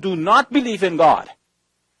book who do not believe in God.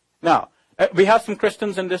 Now, we have some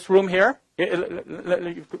Christians in this room here.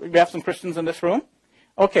 We have some Christians in this room.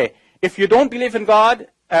 Okay, if you don't believe in God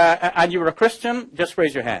and you're a Christian, just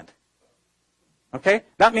raise your hand. Okay,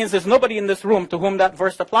 that means there's nobody in this room to whom that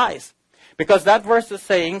verse applies. Because that verse is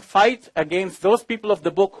saying, fight against those people of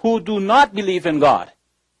the book who do not believe in God,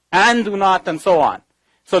 and do not, and so on.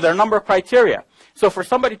 So there are a number of criteria. So for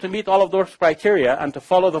somebody to meet all of those criteria and to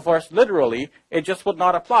follow the verse literally, it just would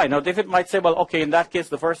not apply. Now, David might say, well, okay, in that case,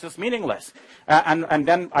 the verse is meaningless. And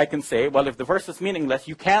then I can say, well, if the verse is meaningless,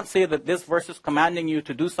 you can't say that this verse is commanding you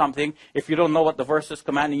to do something if you don't know what the verse is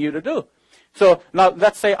commanding you to do. So now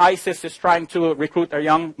let's say ISIS is trying to recruit a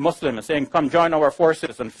young Muslim and saying, come join our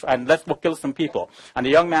forces and let's go kill some people. And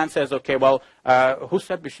the young man says, okay, well, who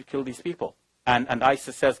said we should kill these people? And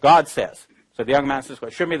ISIS says, God says. So the young man says,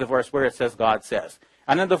 well, show me the verse where it says God says.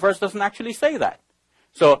 And then the verse doesn't actually say that.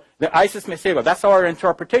 So the ISIS may say, well, that's our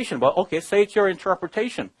interpretation. Well, okay, say it's your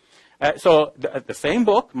interpretation. So the same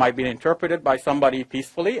book might be interpreted by somebody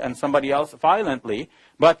peacefully and somebody else violently.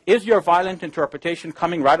 But is your violent interpretation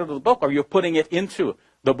coming right out of the book, or are you putting it into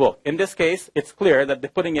the book? In this case, it's clear that they're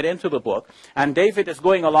putting it into the book. And David is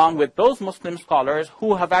going along with those Muslim scholars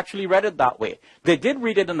who have actually read it that way. They did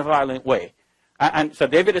read it in a violent way. And so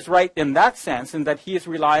David is right in that sense, in that he is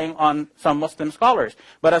relying on some Muslim scholars.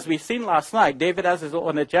 But as we've seen last night, David has his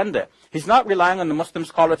own agenda. He's not relying on the Muslim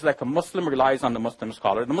scholars like a Muslim relies on the Muslim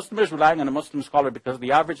scholar. The Muslim is relying on a Muslim scholar because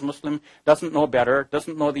the average Muslim doesn't know better,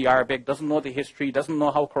 doesn't know the Arabic, doesn't know the history, doesn't know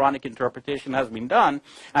how Quranic interpretation has been done.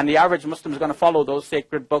 And the average Muslim is going to follow those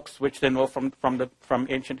sacred books which they know from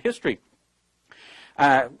ancient history.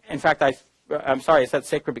 In fact, I'm sorry, I said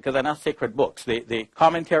sacred because they're not sacred books. The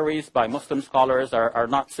commentaries by Muslim scholars are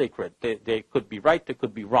not sacred. They could be right, they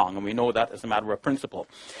could be wrong, and we know that as a matter of principle.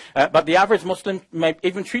 But the average Muslim may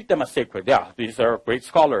even treat them as sacred. Yeah, these are great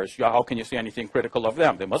scholars. Yeah, how can you say anything critical of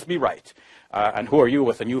them? They must be right. And who are you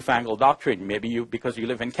with a newfangled doctrine? Maybe you because you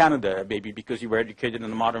live in Canada, maybe because you were educated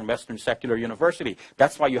in a modern Western secular university.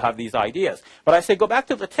 That's why you have these ideas. But I say go back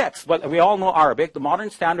to the text. Well, we all know Arabic. The modern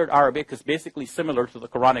standard Arabic is basically similar to the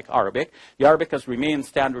Quranic Arabic. The Arabic has remained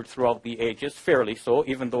standard throughout the ages, fairly so,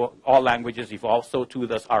 even though all languages evolve, so too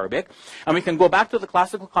does Arabic. And we can go back to the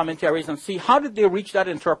classical commentaries and see how did they reach that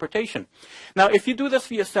interpretation. Now, if you do this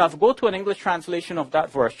for yourself, go to an English translation of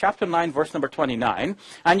that verse, chapter 9, verse number 29,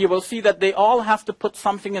 and you will see that they all have to put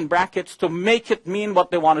something in brackets to make it mean what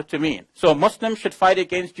they want it to mean. So Muslims should fight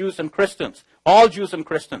against Jews and Christians, all Jews and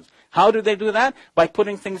Christians. How do they do that? By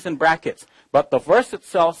putting things in brackets. But the verse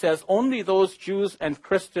itself says only those Jews and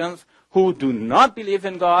Christians who do not believe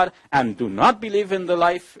in God and do not believe in the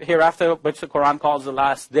life hereafter, which the Quran calls the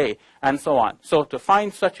last day, and so on. So to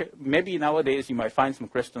find such a, maybe nowadays you might find some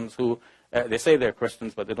Christians who, they say they're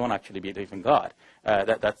Christians, but they don't actually believe in God.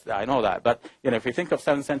 I know that. But if you think of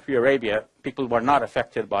 7th century Arabia, people were not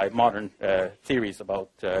affected by modern theories about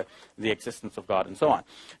the existence of God and so on,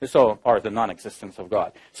 or the non-existence of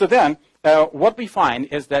God. So then, what we find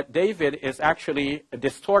is that David is actually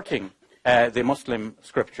distorting the Muslim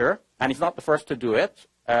scripture, and he's not the first to do it.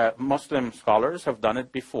 Muslim scholars have done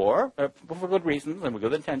it before, for good reasons and with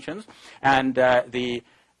good intentions, and the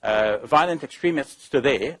violent extremists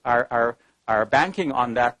today are banking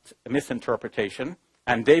on that misinterpretation,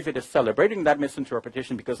 and David is celebrating that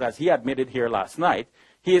misinterpretation because, as he admitted here last night,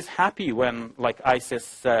 he is happy when, like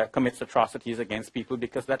ISIS, commits atrocities against people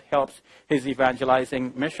because that helps his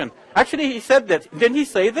evangelizing mission. Actually, he said that. Didn't he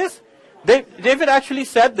say this? David actually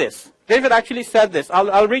said this. David actually said this.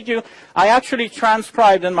 I'll read you. I actually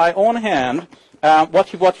transcribed in my own hand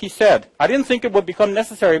what he said. I didn't think it would become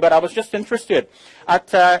necessary, but I was just interested.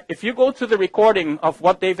 If you go to the recording of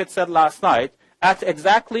what David said last night, at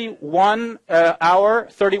exactly 1 hour,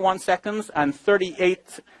 31 seconds, and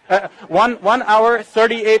 1 hour,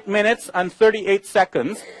 38 minutes, and 38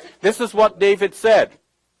 seconds, this is what David said.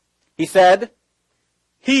 He said,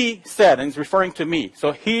 and he's referring to me.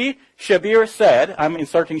 So Shabir said, I'm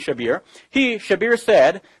inserting Shabir. Shabir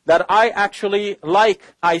said that I actually like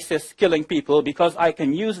ISIS killing people because I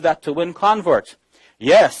can use that to win converts.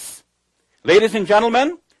 Yes, ladies and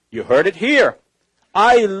gentlemen, you heard it here.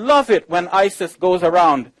 I love it when ISIS goes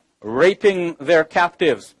around raping their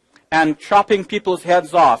captives and chopping people's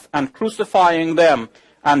heads off and crucifying them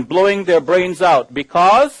and blowing their brains out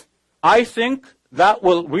because I think that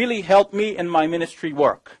will really help me in my ministry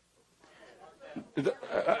work.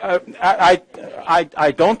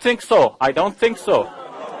 I don't think so. I don't think so.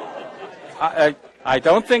 I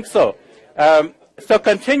don't think so. So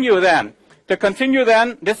continue then. To continue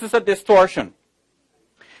then, this is a distortion.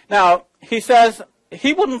 Now, he says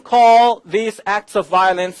he wouldn't call these acts of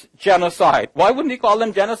violence genocide. Why wouldn't he call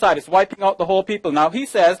them genocide? It's wiping out the whole people. Now, he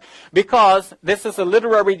says because this is a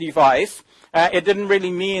literary device, it didn't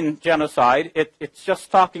really mean genocide. It's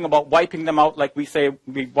just talking about wiping them out like we say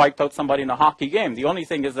we wiped out somebody in a hockey game. The only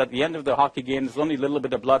thing is at the end of the hockey game, there's only a little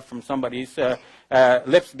bit of blood from somebody's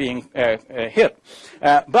lips being hit.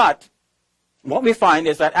 But what we find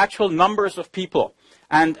is that actual numbers of people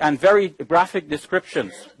and very graphic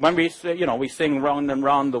descriptions. When we sing round and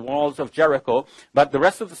round the walls of Jericho, but the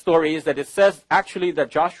rest of the story is that it says actually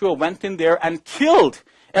that Joshua went in there and killed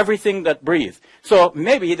everything that breathed. So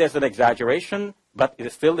maybe there's an exaggeration, but it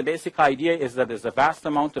is still the basic idea is that there's a vast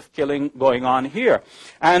amount of killing going on here.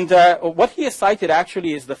 And what he has cited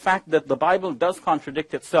actually is the fact that the Bible does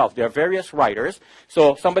contradict itself. There are various writers.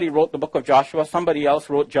 So somebody wrote the book of Joshua, somebody else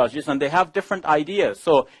wrote Judges, and they have different ideas.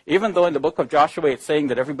 So even though in the book of Joshua it's saying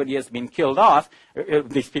that everybody has been killed off,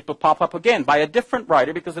 these people pop up again by a different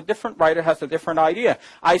writer because a different writer has a different idea.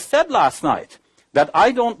 I said last night that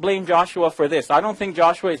I don't blame Joshua for this. I don't think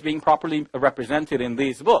Joshua is being properly represented in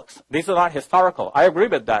these books. These are not historical. I agree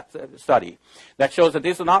with that study. That shows that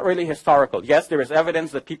these are not really historical. Yes, there is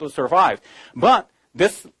evidence that people survived. But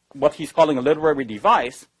this, what he's calling a literary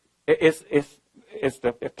device, is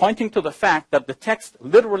pointing to the fact that the text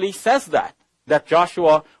literally says that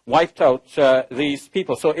Joshua wiped out these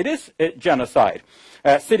people. So it is genocide.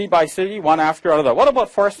 City by city, one after another. What about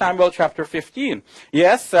 1 Samuel chapter 15?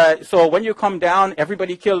 Yes, so when you come down,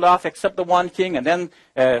 everybody killed off except the one king, and then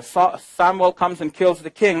Samuel comes and kills the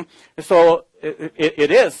king. So it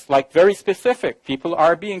is like very specific. People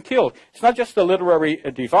are being killed. It's not just a literary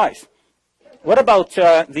device. What about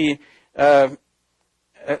the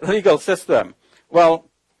legal system? Well,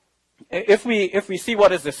 if we see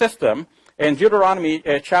what is the system, in Deuteronomy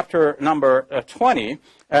chapter number 20,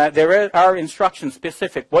 there are instructions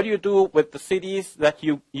specific. What do you do with the cities that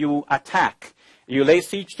you attack? You lay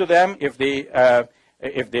siege to them. If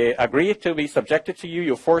they agree to be subjected to you,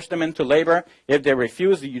 you force them into labor. If they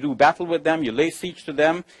refuse, you do battle with them. You lay siege to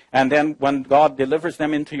them. And then when God delivers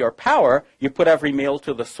them into your power, you put every male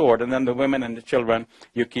to the sword. And then the women and the children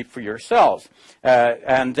you keep for yourselves.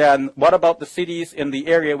 And then what about the cities in the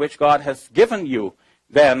area which God has given you?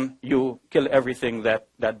 Then you kill everything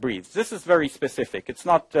that breathes. This is very specific. It's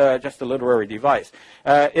not just a literary device.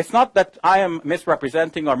 It's not that I am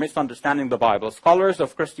misrepresenting or misunderstanding the Bible. Scholars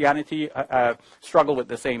of Christianity struggle with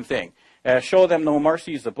the same thing. Show Them No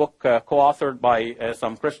Mercy is a book co-authored by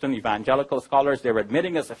some Christian evangelical scholars. They're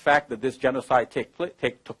admitting as a fact that this genocide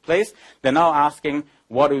took place. They're now asking,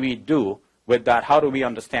 what do we do with that? How do we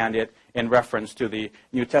understand it in reference to the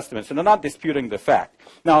New Testament. So they're not disputing the fact.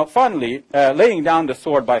 Now, finally, Laying Down the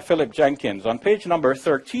Sword by Philip Jenkins. On page number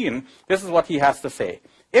 13, this is what he has to say.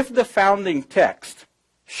 If the founding text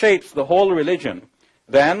shapes the whole religion,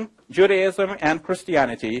 then Judaism and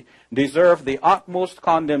Christianity deserve the utmost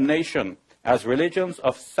condemnation as religions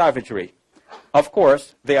of savagery. Of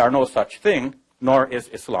course, they are no such thing, nor is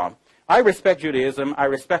Islam. I respect Judaism, I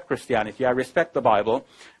respect Christianity, I respect the Bible.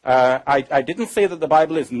 I didn't say that the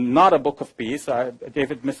Bible is not a book of peace.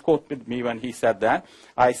 David misquoted me when he said that.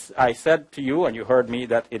 I said to you, and you heard me,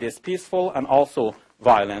 that it is peaceful and also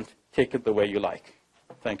violent. Take it the way you like.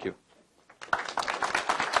 Thank you.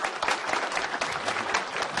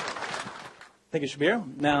 Thank you,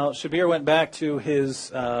 Shabir. Now, Shabir went back to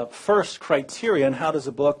his first criterion. How does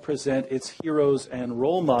a book present its heroes and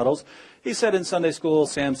role models? He said in Sunday school,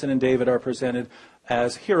 Samson and David are presented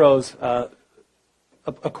as heroes.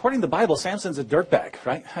 According to the Bible, Samson's a dirtbag,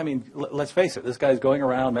 right? I mean, let's face it. This guy's going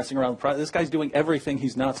around, messing around. This guy's doing everything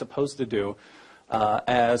he's not supposed to do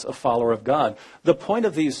as a follower of God. The point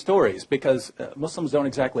of these stories, because Muslims don't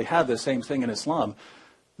exactly have the same thing in Islam,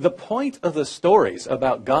 the point of the stories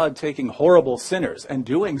about God taking horrible sinners and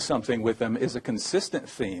doing something with them is a consistent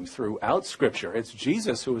theme throughout Scripture. It's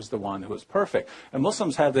Jesus who is the one who is perfect. And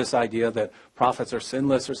Muslims have this idea that prophets are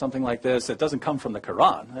sinless or something like this. It doesn't come from the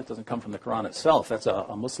Quran. That doesn't come from the Quran itself. That's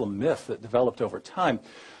a Muslim myth that developed over time.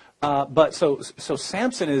 But so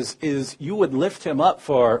Samson is you would lift him up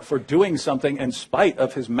for doing something in spite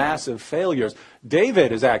of his massive failures.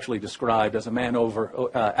 David is actually described as a man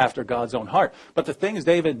after God's own heart. But the things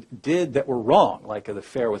David did that were wrong, like the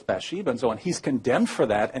affair with Bathsheba and so on, he's condemned for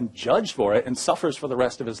that and judged for it and suffers for the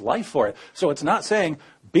rest of his life for it. So it's not saying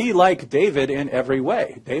be like David in every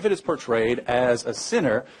way. David is portrayed as a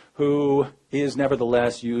sinner who is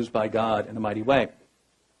nevertheless used by God in a mighty way.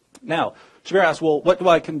 Now, Shabir asks, well, what do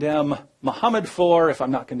I condemn Muhammad for if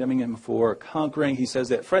I'm not condemning him for conquering? He says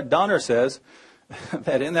that Fred Donner says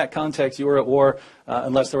that in that context you were at war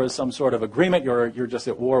unless there was some sort of agreement. You're just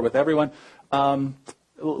at war with everyone.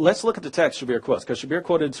 Let's look at the text Shabir quotes, because Shabir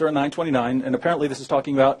quoted Surah 9:29, and apparently this is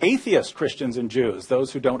talking about atheist Christians and Jews,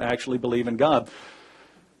 those who don't actually believe in God.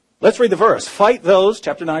 Let's read the verse. Fight those,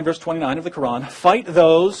 chapter 9, verse 29 of the Quran, fight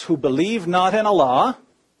those who believe not in Allah,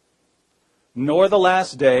 nor the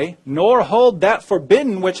last day, nor hold that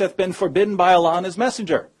forbidden which hath been forbidden by Allah and His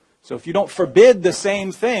Messenger. So if you don't forbid the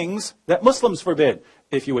same things that Muslims forbid,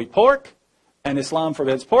 if you eat pork and Islam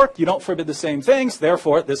forbids pork, you don't forbid the same things,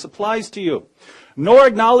 therefore this applies to you. Nor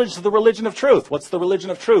acknowledge the religion of truth. What's the religion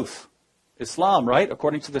of truth? Islam, right?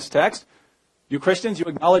 According to this text. You Christians, you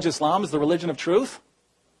acknowledge Islam as the religion of truth?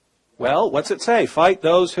 Well, what's it say? Fight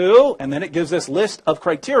those who, and then it gives this list of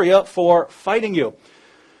criteria for fighting you.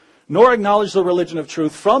 Nor acknowledge the religion of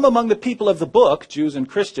truth from among the people of the book, Jews and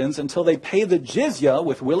Christians, until they pay the jizya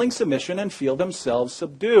with willing submission and feel themselves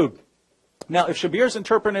subdued. Now, if Shabir's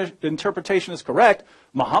interpretation is correct,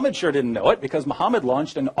 Muhammad sure didn't know it, because Muhammad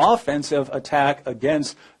launched an offensive attack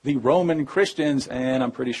against the Roman Christians, and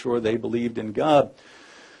I'm pretty sure they believed in God.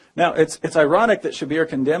 Now, it's ironic that Shabir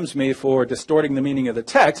condemns me for distorting the meaning of the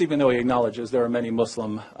text, even though he acknowledges there are many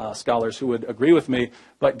Muslim scholars who would agree with me.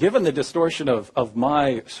 But given the distortion of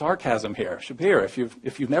my sarcasm here, Shabir,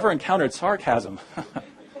 if you've never encountered sarcasm,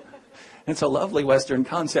 it's a lovely Western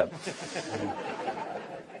concept.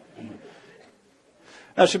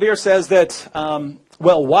 Now, Shabir says that,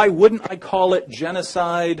 well, why wouldn't I call it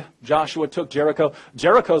genocide? Joshua took Jericho.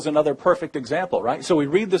 Jericho's another perfect example, right? So we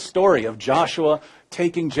read the story of Joshua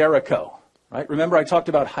taking Jericho, right? Remember I talked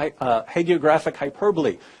about hagiographic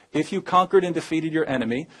hyperbole. If you conquered and defeated your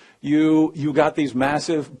enemy, you got these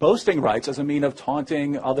massive boasting rights as a mean of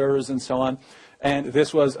taunting others and so on. And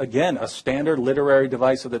this was, again, a standard literary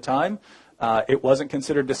device of the time. It wasn't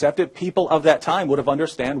considered deceptive. People of that time would have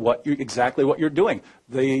understand exactly what you're doing.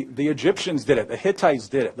 The Egyptians did it. The Hittites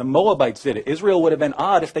did it. The Moabites did it. Israel would have been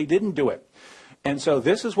odd if they didn't do it. And so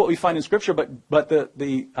this is what we find in Scripture. But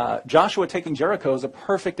the Joshua taking Jericho is a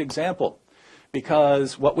perfect example,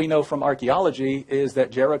 because what we know from archaeology is that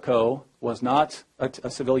Jericho was not a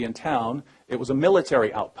civilian town. It was a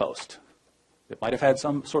military outpost. It might have had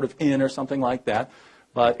some sort of inn or something like that,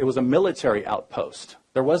 but it was a military outpost.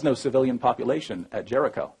 There was no civilian population at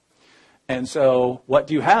Jericho. And so what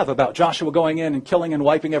do you have about Joshua going in and killing and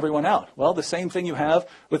wiping everyone out? Well, the same thing you have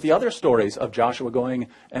with the other stories of Joshua going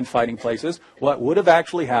and fighting places. What would have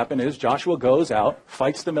actually happened is Joshua goes out,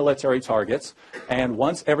 fights the military targets, and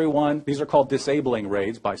once everyone, these are called disabling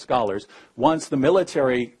raids by scholars, once the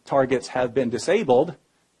military targets have been disabled,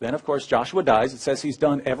 Then, of course, Joshua dies. It says he's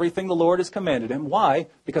done everything the Lord has commanded him. Why?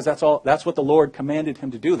 Because that's what the Lord commanded him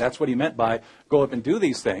to do. That's what he meant by go up and do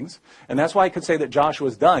these things. And that's why I could say that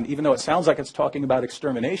Joshua's done. Even though it sounds like it's talking about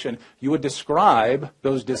extermination, you would describe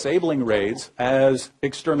those disabling raids as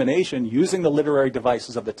extermination using the literary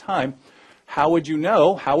devices of the time. How would you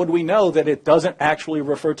know? How would we know that it doesn't actually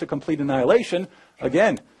refer to complete annihilation?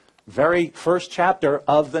 Again, very first chapter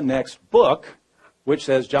of the next book, which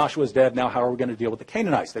says Joshua's dead, now how are we going to deal with the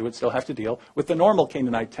Canaanites? They would still have to deal with the normal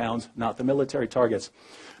Canaanite towns, not the military targets.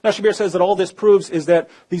 Now, Shabir says that all this proves is that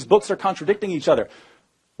these books are contradicting each other.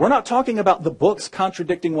 We're not talking about the books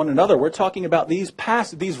contradicting one another. We're talking about these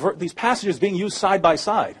passages being used side by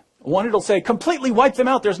side. One, it'll say, completely wipe them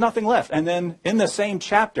out, there's nothing left. And then in the same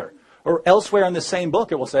chapter, or elsewhere in the same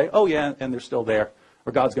book, it will say, oh yeah, and they're still there.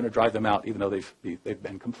 Or God's going to drive them out, even though they've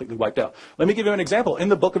been completely wiped out. Let me give you an example. In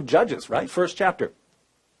the book of Judges, right? First chapter.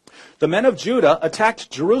 The men of Judah attacked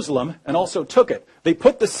Jerusalem and also took it. They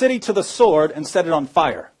put the city to the sword and set it on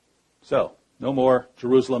fire. So, no more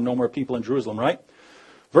Jerusalem, no more people in Jerusalem, right?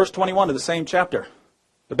 Verse 21 of the same chapter.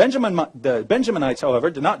 The Benjaminites, however,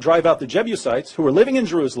 did not drive out the Jebusites who were living in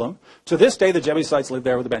Jerusalem. To this day, the Jebusites live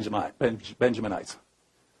there with the Benjaminites.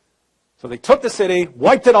 So they took the city,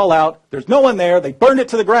 wiped it all out. There's no one there. They burned it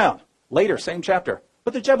to the ground. Later, same chapter.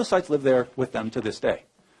 But the Jebusites live there with them to this day.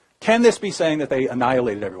 Can this be saying that they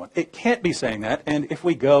annihilated everyone? It can't be saying that. And if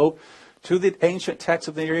we go to the ancient texts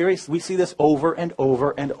of the Near East, we see this over and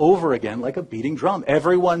over and over again like a beating drum.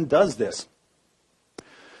 Everyone does this.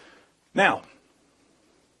 Now,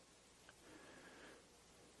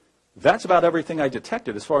 that's about everything I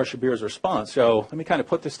detected as far as Shabir's response. So let me kind of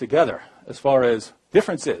put this together as far as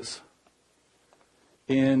differences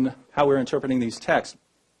in how we're interpreting these texts.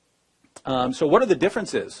 So what are the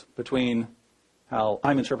differences between how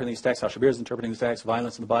I'm interpreting these texts, how Shabir is interpreting these texts,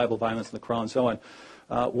 violence in the Bible, violence in the Quran, and so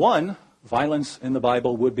on? One, violence in the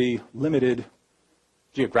Bible would be limited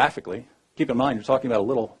geographically. Keep in mind, you're talking about a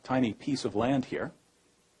little tiny piece of land here.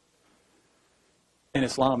 In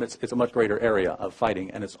Islam, it's a much greater area of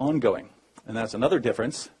fighting, and it's ongoing. And that's another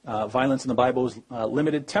difference. Violence in the Bible is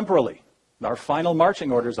limited temporally. Our final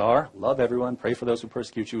marching orders are, love everyone, pray for those who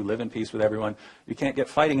persecute you, live in peace with everyone. You can't get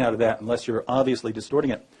fighting out of that unless you're obviously distorting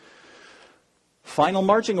it. Final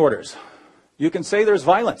marching orders. You can say there's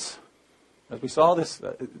violence. As we saw, this,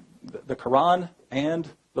 the Quran and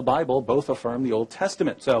the Bible both affirm the Old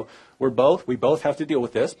Testament. So we both have to deal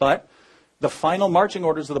with this. But the final marching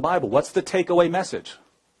orders of the Bible, what's the takeaway message?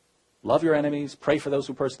 Love your enemies, pray for those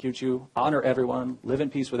who persecute you, honor everyone, live in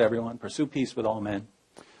peace with everyone, pursue peace with all men.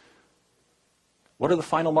 What are the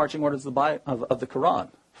final marching orders of the Quran?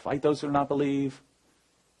 Fight those who do not believe.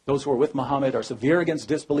 Those who are with Muhammad are severe against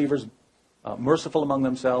disbelievers, merciful among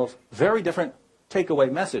themselves. Very different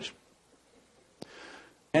takeaway message.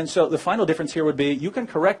 And so the final difference here would be you can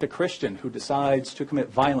correct a Christian who decides to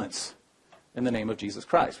commit violence in the name of Jesus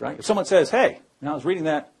Christ, right? If someone says, hey, now I was reading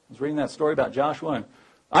that story about Joshua, and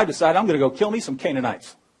I decided I'm going to go kill me some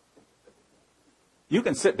Canaanites. You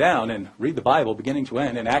can sit down and read the Bible beginning to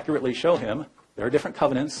end and accurately show him there are different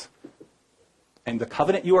covenants, and the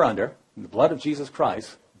covenant you are under, in the blood of Jesus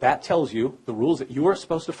Christ, that tells you the rules that you are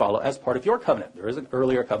supposed to follow as part of your covenant. There is an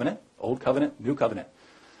earlier covenant, old covenant, new covenant.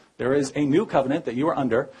 There is a new covenant that you are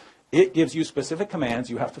under. It gives you specific commands.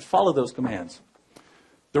 You have to follow those commands.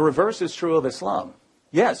 The reverse is true of Islam.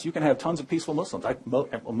 Yes, you can have tons of peaceful Muslims.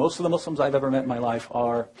 Most of the Muslims I've ever met in my life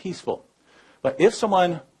are peaceful. But if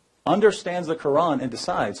someone understands the Quran and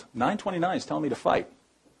decides, 929 is telling me to fight,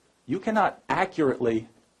 you cannot accurately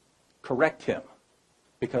correct him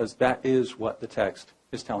because that is what the text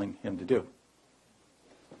is telling him to do.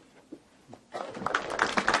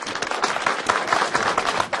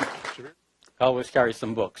 I always carry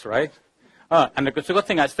some books, right? And it's a good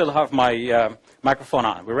thing I still have my microphone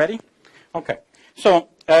on. We ready? Okay. So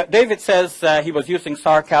David says he was using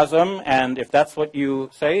sarcasm, and if that's what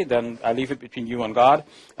you say, then I leave it between you and God.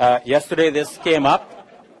 Yesterday this came up,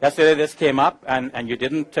 and you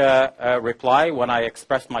didn't reply when I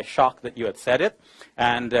expressed my shock that you had said it.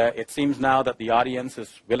 And it seems now that the audience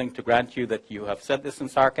is willing to grant you that you have said this in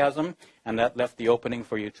sarcasm, and that left the opening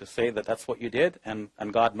for you to say that that's what you did, and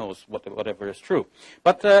God knows whatever is true.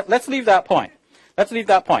 But let's leave that point. Let's leave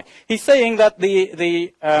that point. He's saying that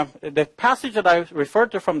the passage that I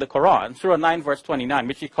referred to from the Quran, Surah 9, verse 29,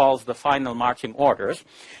 which he calls the final marching orders.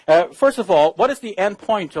 First of all, what is the end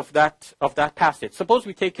point of that passage? Suppose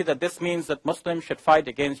we take it that this means that Muslims should fight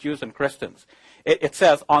against Jews and Christians. It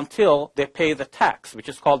says until they pay the tax, which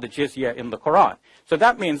is called the jizya in the Quran. So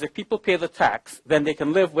that means if people pay the tax, then they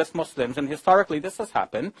can live with Muslims. And historically, this has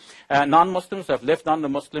happened. Non-Muslims have lived under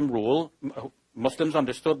Muslim rule. Muslims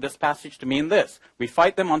understood this passage to mean this. We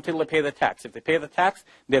fight them until they pay the tax. If they pay the tax,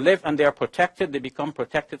 they live and they are protected. They become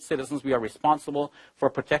protected citizens. We are responsible for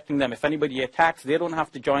protecting them. If anybody attacks, they don't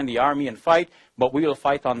have to join the army and fight, but we will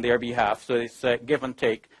fight on their behalf. So it's give and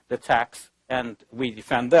take the tax, and we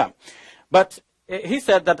defend them. But he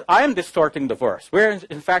said that I am distorting the verse, where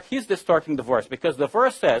in fact he's distorting the verse, because the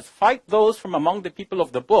verse says, fight those from among the people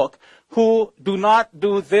of the book who do not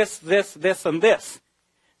do this, this, this, and this.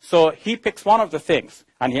 So he picks one of the things,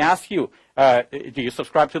 and he asks you, do you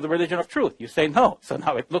subscribe to the religion of truth? You say no. So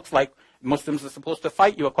now it looks like Muslims are supposed to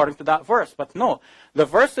fight you according to that verse. But no, the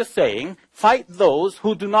verse is saying, fight those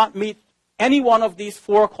who do not meet any one of these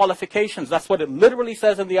four qualifications. That's what it literally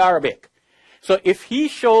says in the Arabic. So if he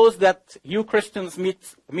shows that you Christians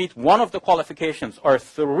meet one of the qualifications or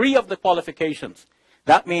three of the qualifications,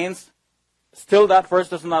 that means still that verse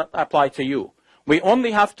does not apply to you. We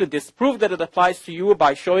only have to disprove that it applies to you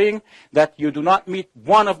by showing that you do not meet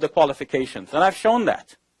one of the qualifications. And I've shown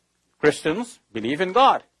that. Christians believe in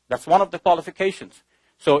God. That's one of the qualifications.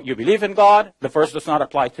 So you believe in God, the verse does not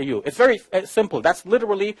apply to you. It's very simple. That's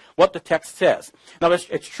literally what the text says. Now,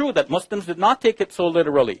 it's true that Muslims did not take it so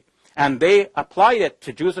literally, and they applied it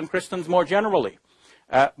to Jews and Christians more generally.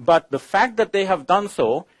 But the fact that they have done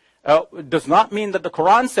so does not mean that the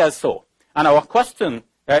Quran says so. And our question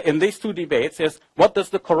in these two debates is, what does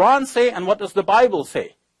the Quran say and what does the Bible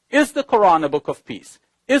say? Is the Quran a book of peace?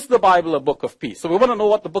 Is the Bible a book of peace? So we want to know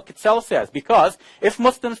what the book itself says, because if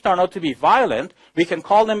Muslims turn out to be violent, we can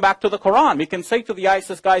call them back to the Quran. We can say to the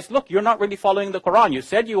ISIS guys, look, you're not really following the Quran. You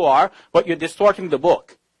said you are, but you're distorting the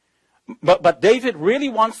book. But David really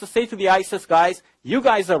wants to say to the ISIS guys, you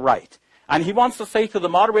guys are right. And he wants to say to the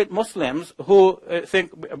moderate Muslims who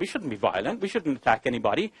think we shouldn't be violent, we shouldn't attack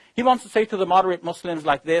anybody. He wants to say to the moderate Muslims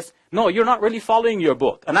like this, no, you're not really following your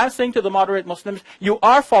book. And I'm saying to the moderate Muslims, you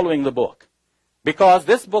are following the book. Because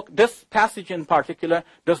this passage in particular,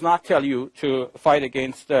 does not tell you to fight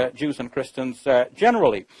against Jews and Christians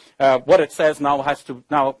generally. What it says now has to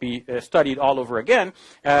now be studied all over again,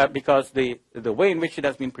 because the way in which it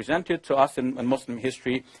has been presented to us in Muslim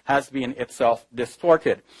history has been itself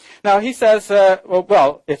distorted. Now he says,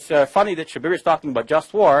 well, it's funny that Shabir is talking about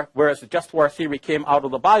just war, whereas the just war theory came out of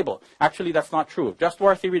the Bible. Actually, that's not true. Just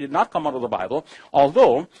war theory did not come out of the Bible,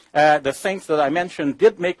 although the saints that I mentioned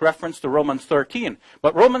did make reference to Romans 13.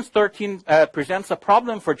 But Romans 13 presents a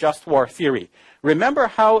problem for just war theory. Remember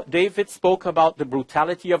how David spoke about the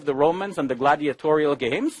brutality of the Romans and the gladiatorial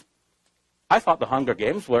games? I thought the Hunger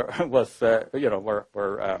Games were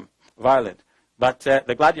violent. But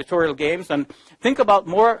the gladiatorial games, and think about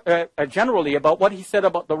more generally about what he said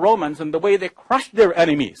about the Romans and the way they crushed their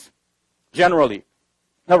enemies, generally.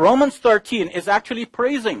 Now, Romans 13 is actually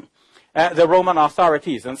praising the Roman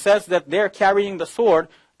authorities and says that they're carrying the sword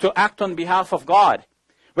to act on behalf of God.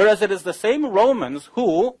 Whereas it is the same Romans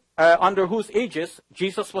who, under whose aegis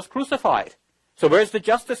Jesus was crucified. So where's the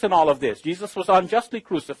justice in all of this? Jesus was unjustly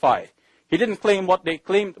crucified. He didn't claim what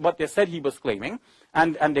they said he was claiming,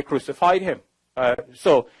 and they crucified him.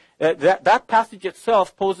 That passage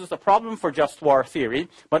itself poses a problem for just war theory,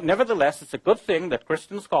 but nevertheless, it's a good thing that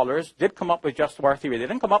Christian scholars did come up with just war theory. They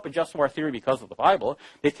didn't come up with just war theory because of the Bible.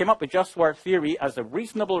 They came up with just war theory as a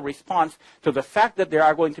reasonable response to the fact that there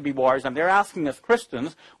are going to be wars, and they're asking us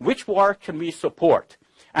Christians, which war can we support?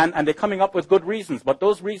 And they're coming up with good reasons, but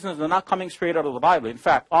those reasons are not coming straight out of the Bible. In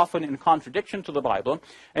fact, often in contradiction to the Bible,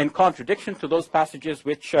 in contradiction to those passages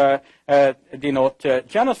which denote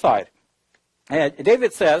genocide.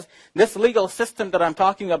 David says, this legal system that I'm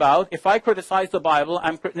talking about, if I criticize the Bible,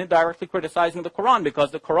 I'm indirectly criticizing the Quran,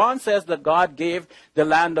 because the Quran says that God gave the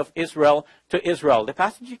land of Israel to Israel. The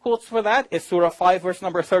passage he quotes for that is Surah 5, verse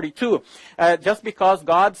number 32. Just because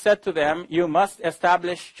God said to them, you must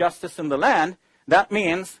establish justice in the land, that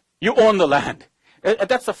means you own the land.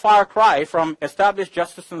 That's a far cry from establish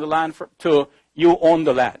justice in the land to you own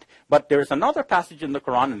the land. But there is another passage in the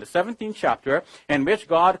Quran in the 17th chapter in which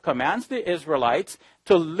God commands the Israelites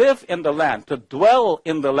to live in the land, to dwell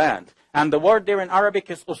in the land. And the word there in Arabic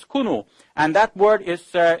is uskunu. And that word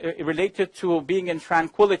is related to being in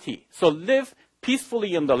tranquility. So live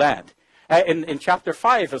peacefully in the land. In chapter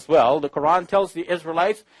 5 as well, the Quran tells the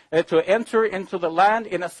Israelites to enter into the land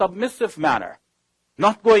in a submissive manner,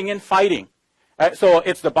 not going in fighting. So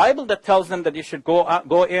it's the Bible that tells them that you should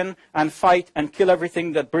go in and fight and kill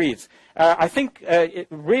everything that breathes. I think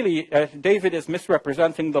David is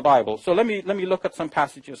misrepresenting the Bible. So let me look at some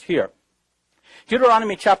passages here.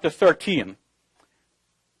 Deuteronomy chapter 13.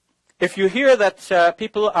 If you hear that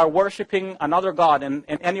people are worshiping another god in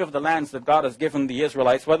any of the lands that God has given the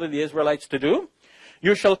Israelites, what are the Israelites to do?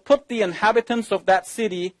 You shall put the inhabitants of that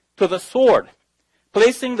city to the sword.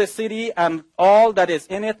 placing the city and all that is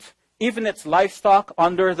in it, even its livestock,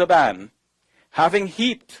 under the ban. Having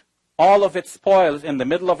heaped all of its spoils in the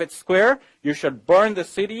middle of its square, you should burn the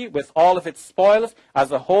city with all of its spoils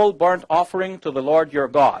as a whole burnt offering to the Lord your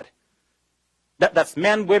God. That's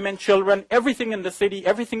men, women, children, everything in the city,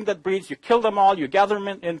 everything that breathes. You kill them all, you gather them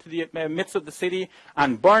into the midst of the city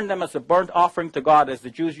and burn them as a burnt offering to God, as the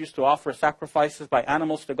Jews used to offer sacrifices by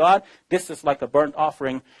animals to God. This is like a burnt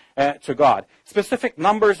offering to God. Specific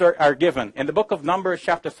numbers are given. In the book of Numbers,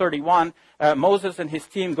 chapter 31, Moses and his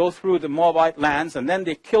team go through the Moabite lands, and then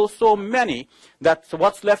they kill so many that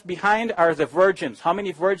what's left behind are the virgins. How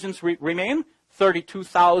many virgins remain?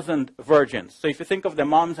 32,000 virgins. So if you think of the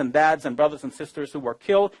moms and dads and brothers and sisters who were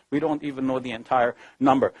killed, we don't even know the entire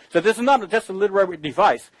number. So this is not just a literary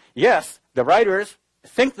device. Yes, the writers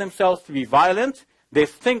think themselves to be violent. They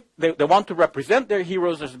think they want to represent their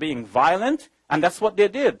heroes as being violent, and that's what they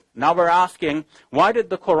did. Now we're asking, why did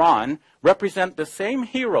the Quran represent the same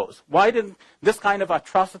heroes? Why did this kind of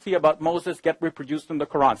atrocity about Moses get reproduced in the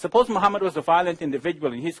Quran? Suppose Muhammad was a violent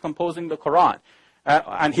individual and he's composing the Quran.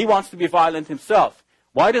 And he wants to be violent himself.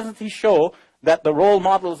 Why doesn't he show that the role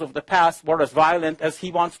models of the past were as violent as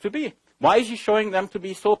he wants to be? Why is he showing them to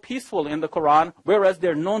be so peaceful in the Quran, whereas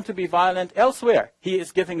they're known to be violent elsewhere? He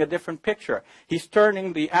is giving a different picture. He's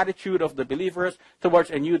turning the attitude of the believers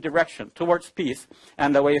towards a new direction, towards peace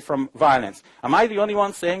and away from violence. Am I the only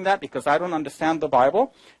one saying that because I don't understand the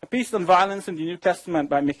Bible? Peace and Violence in the New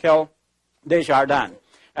Testament by EkeTlBZ-vA.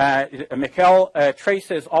 Michael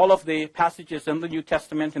traces all of the passages in the New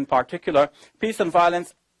Testament, in particular, Peace and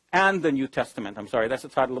Violence and the New Testament. I'm sorry, that's the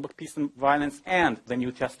title of the book, Peace and Violence and the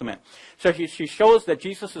New Testament. So she shows that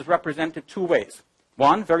Jesus is represented two ways.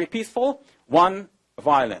 One, very peaceful, one,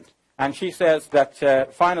 violent. And she says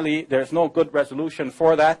that finally there's no good resolution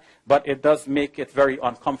for that, but it does make it very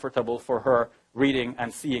uncomfortable for her reading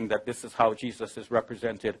and seeing that this is how Jesus is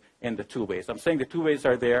represented in the two ways. I'm saying the two ways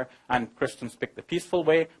are there, and Christians pick the peaceful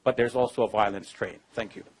way, but there's also a violent strain.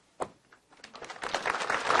 Thank you.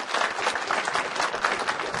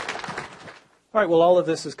 All right, well, all of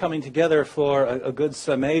this is coming together for a good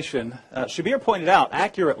summation. Shabir pointed out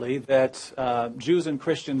accurately that Jews and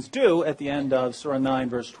Christians do, at the end of Surah 9,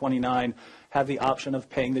 verse 29, have the option of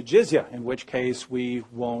paying the jizya, in which case we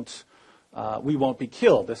won't be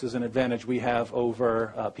killed. This is an advantage we have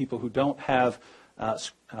over people who don't have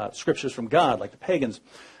scriptures from God, like the pagans.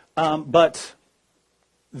 But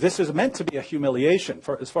this is meant to be a humiliation.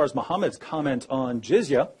 As far as Muhammad's comment on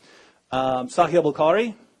jizya, Sahih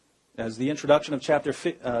al-Bukhari, as the introduction of chapter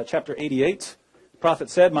 88, the Prophet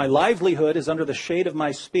said, "My livelihood is under the shade of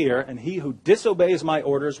my spear, and he who disobeys my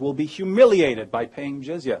orders will be humiliated by paying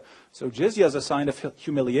jizya." So jizya is a sign of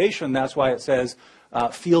humiliation. That's why it says,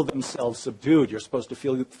 feel themselves subdued. You're supposed to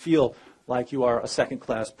feel like you are a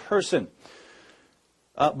second-class person.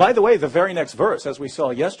 By the way, the very next verse, as we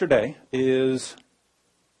saw yesterday, is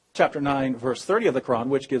chapter 9, verse 30 of the Quran,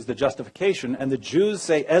 which gives the justification. And the Jews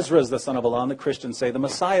say Ezra is the son of Allah, and the Christians say the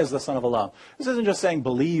Messiah is the son of Allah. This isn't just saying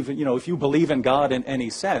believe, if you believe in God in any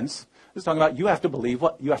sense. This is talking about you have to believe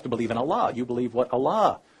in Allah. You believe what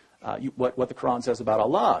Allah, what the Quran says about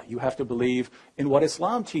Allah. You have to believe in what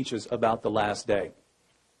Islam teaches about the last day.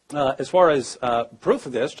 As far as proof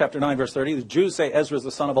of this, chapter 9, verse 30, the Jews say Ezra is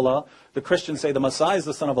the son of Allah. The Christians say the Messiah is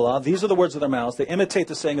the son of Allah. These are the words of their mouths. They imitate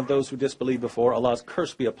the saying of those who disbelieved before. Allah's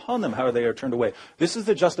curse be upon them, however they are turned away. This is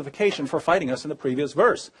the justification for fighting us in the previous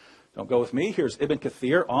verse. Don't go with me. Here's Ibn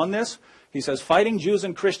Kathir on this. He says, fighting Jews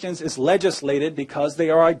and Christians is legislated because they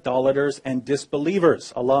are idolaters and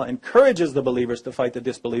disbelievers. Allah encourages the believers to fight the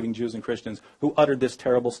disbelieving Jews and Christians who uttered this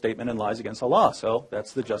terrible statement and lies against Allah. So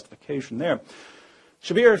that's the justification there.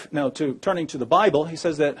 Shabir, now turning to the Bible, he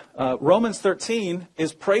says that Romans 13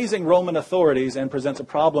 is praising Roman authorities and presents a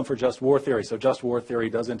problem for just war theory. So just war theory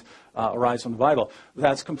doesn't arise from the Bible.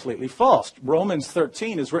 That's completely false. Romans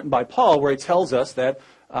 13 is written by Paul, where he tells us that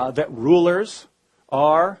rulers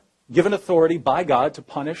are given authority by God to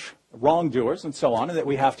punish wrongdoers and so on, and that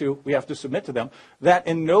we have to submit to them. That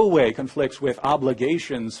in no way conflicts with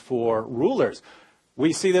obligations for rulers.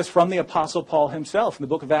 We see this from the Apostle Paul himself in the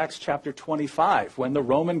book of Acts chapter 25, when the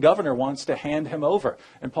Roman governor wants to hand him over.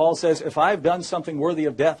 And Paul says, if I've done something worthy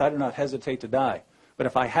of death, I do not hesitate to die. But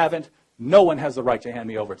if I haven't, no one has the right to hand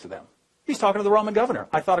me over to them. He's talking to the Roman governor.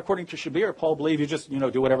 I thought, according to Shabir, Paul believed you just,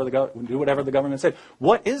 do whatever the government said.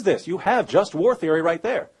 What is this? You have just war theory right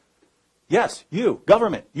there. Yes, you,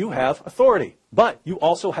 government, you have authority. But you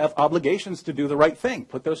also have obligations to do the right thing.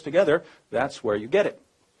 Put those together, that's where you get it.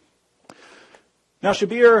 Now,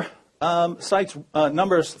 Shabir cites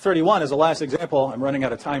Numbers 31 as the last example. I'm running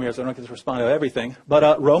out of time here, so I don't get to respond to everything.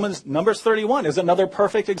 But Numbers 31 is another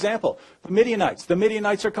perfect example. The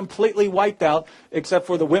Midianites are completely wiped out, except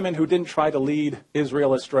for the women who didn't try to lead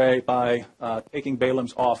Israel astray by taking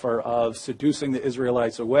Balaam's offer of seducing the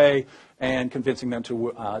Israelites away and convincing them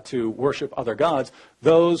to worship other gods.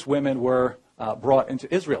 Those women were brought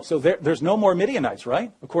into Israel. So there's no more Midianites,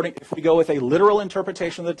 right? If we go with a literal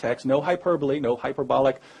interpretation of the text, no hyperbole, no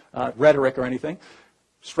hyperbolic rhetoric or anything,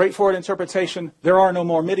 straightforward interpretation, there are no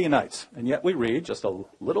more Midianites. And yet we read, just a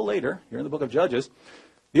little later, here in the book of Judges,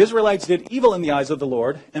 the Israelites did evil in the eyes of the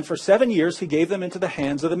Lord, and for 7 years he gave them into the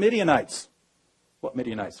hands of the Midianites. What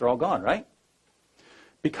Midianites? They're all gone, right?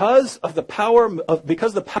 Because the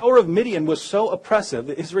power of Midian was so oppressive,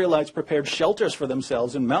 the Israelites prepared shelters for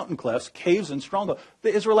themselves in mountain clefts, caves, and strongholds.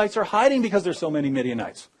 The Israelites are hiding because there's so many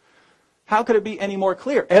Midianites. How could it be any more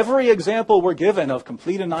clear? Every example we're given of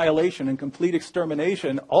complete annihilation and complete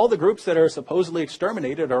extermination, all the groups that are supposedly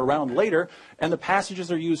exterminated are around later, and the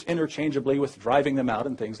passages are used interchangeably with driving them out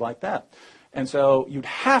and things like that. And so you'd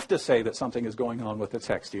have to say that something is going on with the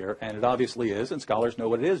text here, and it obviously is, and scholars know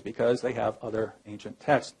what it is because they have other ancient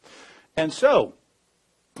texts. And so,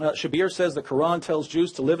 Shabir says the Quran tells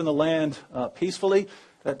Jews to live in the land peacefully.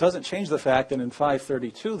 That doesn't change the fact that in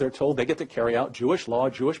 532 they're told they get to carry out Jewish law,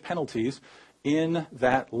 Jewish penalties in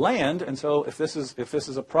that land. And so if this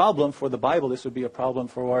is a problem for the Bible, this would be a problem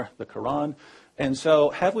for the Quran. And so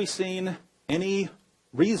have we seen any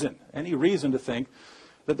reason to think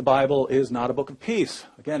that the Bible is not a book of peace?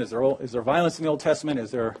 Again, is there violence in the Old Testament?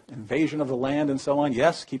 Is there invasion of the land and so on?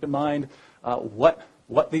 Yes, keep in mind what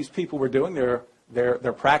these people were doing.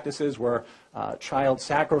 Their practices were child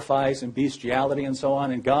sacrifice and bestiality and so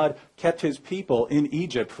on. And God kept his people in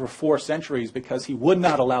Egypt for 4 centuries because he would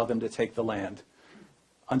not allow them to take the land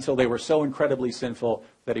until they were so incredibly sinful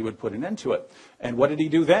that he would put an end to it. And what did he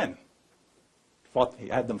do then? He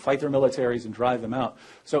had them fight their militaries and drive them out.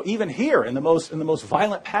 So even here, in the most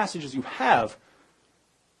violent passages you have,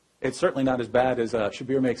 it's certainly not as bad as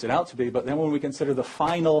Shabir makes it out to be. But then when we consider the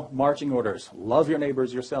final marching orders, love your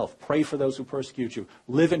neighbors yourself, pray for those who persecute you,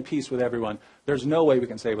 live in peace with everyone, there's no way we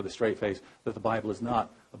can say with a straight face that the Bible is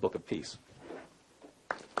not a book of peace.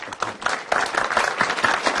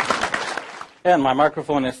 And my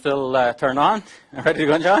microphone is still turned on. Ready to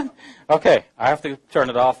go, John? Okay, I have to turn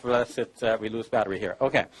it off lest we lose battery here.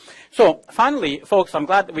 Okay, so finally, folks, I'm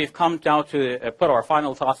glad that we've come down to put our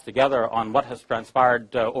final thoughts together on what has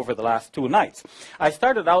transpired over the last 2 nights. I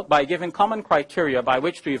started out by giving common criteria by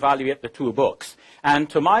which to evaluate the 2 books. And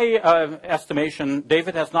to my estimation,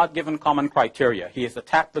 David has not given common criteria. He has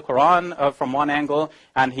attacked the Quran from one angle,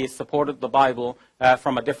 and he has supported the Bible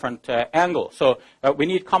from a different angle. So we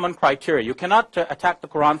need common criteria. You cannot attack the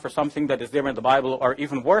Quran for something that is there in the Bible, or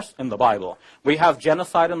even worse, in the Bible. We have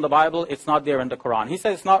genocide in the Bible. It's not there in the Quran. He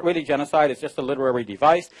says it's not really genocide. It's just a literary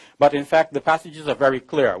device. But in fact, the passages are very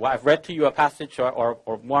clear. Well, I've read to you a passage or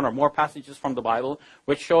one or more passages from the Bible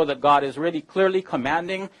which show that God is really clearly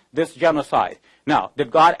commanding this genocide. Now, did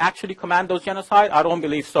God actually command those genocide? I don't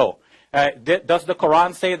believe so. Does the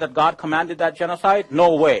Quran say that God commanded that genocide?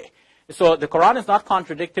 No way. So the Quran is not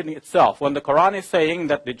contradicting itself. When the Quran is saying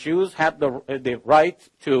that the Jews had the right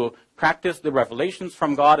to practice the revelations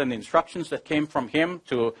from God and the instructions that came from him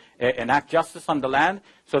to enact justice on the land,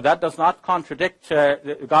 so that does not contradict,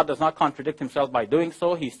 God does not contradict himself by doing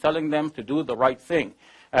so. He's telling them to do the right thing.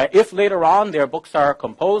 If later on their books are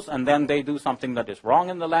composed and then they do something that is wrong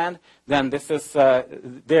in the land, then this is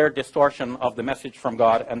their distortion of the message from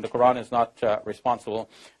God, and the Quran is not responsible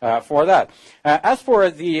for that. As for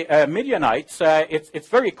the Midianites, it's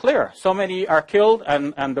very clear. So many are killed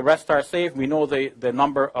and the rest are saved. We know the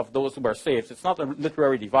number of those who are saved. It's not a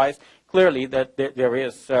literary device. Clearly that there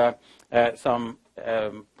is some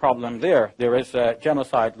problem there. There is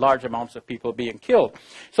genocide, large amounts of people being killed.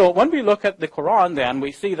 So when we look at the Quran, then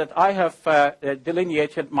we see that I have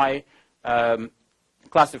delineated my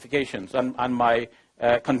classifications and my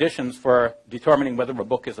conditions for determining whether a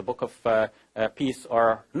book is a book of peace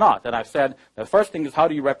or not. And I've said the first thing is, how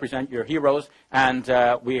do you represent your heroes? And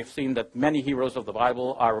we have seen that many heroes of the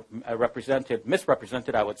Bible are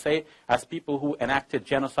misrepresented, I would say, as people who enacted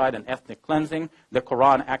genocide and ethnic cleansing. The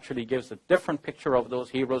Quran actually gives a different picture of those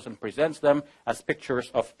heroes and presents them as pictures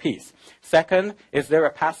of peace. Second, is there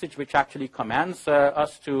a passage which actually commands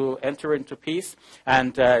us to enter into peace?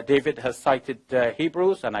 And David has cited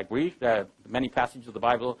Hebrews, and I agree that many passages of the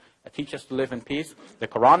Bible teach us to live in peace. The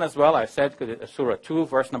Quran as well, I said, Surah 2,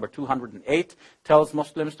 verse number 208, tells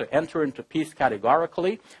Muslims to enter into peace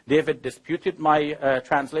categorically. David disputed my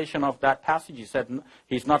translation of that passage. He said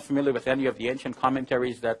he's not familiar with any of the ancient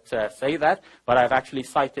commentaries that say that, but I've actually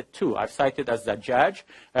cited two. I've cited Az-Zajjaj,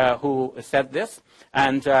 who said this,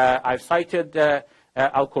 and I've cited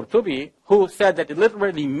Al-Qurtubi, who said that it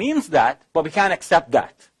literally means that, but we can't accept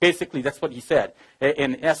that. Basically, that's what he said,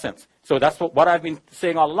 in essence. So that's what I've been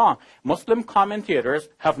saying all along. Muslim commentators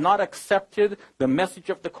have not accepted the message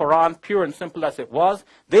of the Quran, pure and simple as it was.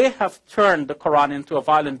 They have turned the Quran into a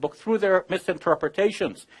violent book through their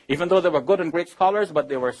misinterpretations. Even though they were good and great scholars, but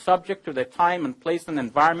they were subject to their time and place and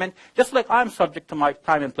environment, just like I'm subject to my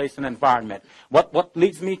time and place and environment. What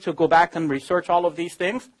leads me to go back and research all of these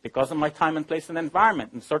things? Because of my time and place and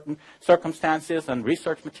environment, and certain circumstances and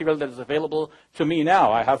research material that is available to me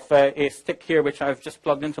now. I have a stick here which I've just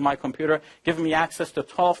plugged into my computer, giving me access to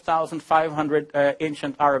 12,500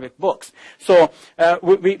 ancient Arabic books. So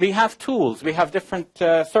we have tools, we have different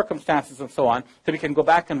circumstances and so on, so we can go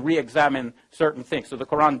back and re-examine certain things. So the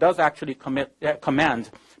Quran does actually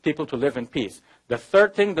command people to live in peace. The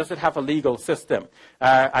third thing, does it have a legal system?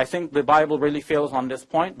 I think the Bible really fails on this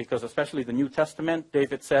point, because especially the New Testament,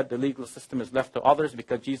 David said the legal system is left to others,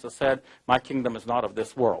 because Jesus said, my kingdom is not of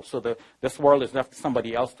this world. So this world is left to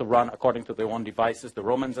somebody else to run according to their own devices, the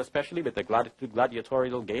Romans especially, with the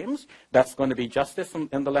gladiatorial games. That's going to be justice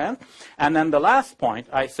in the land. And then the last point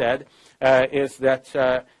I said is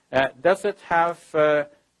that does it have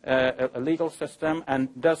a legal system, and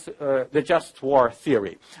does the just war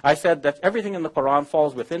theory. I said that everything in the Quran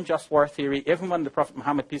falls within just war theory. Even when the Prophet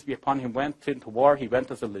Muhammad, peace be upon him, went into war, he went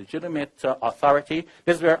as a legitimate authority.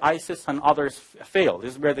 This is where ISIS and others fail.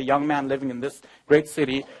 This is where the young man living in this great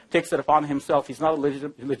city takes it upon himself. He's not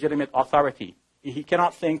a legitimate authority. He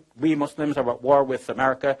cannot think we Muslims are at war with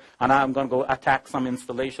America and I'm going to go attack some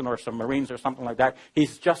installation or some Marines or something like that.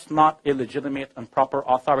 He's just not a legitimate and proper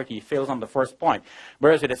authority. He fails on the first point.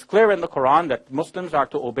 Whereas it is clear in the Quran that Muslims are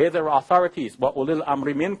to obey their authorities. Wa ulil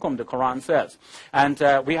amri minkum, the Quran says.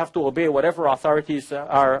 And we have to obey whatever authorities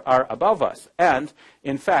are above us. And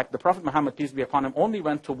in fact, the Prophet Muhammad, peace be upon him, only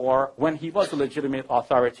went to war when he was a legitimate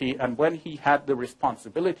authority and when he had the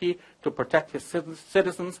responsibility to protect his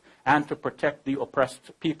citizens and to protect the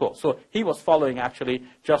oppressed people. So he was following actually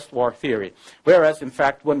just war theory. Whereas, in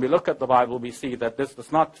fact, when we look at the Bible, we see that this does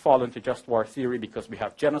not fall into just war theory, because we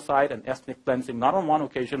have genocide and ethnic cleansing, not on one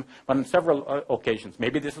occasion, but on several occasions.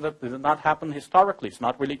 Maybe this did not happen historically. It's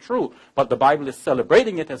not really true. But the Bible is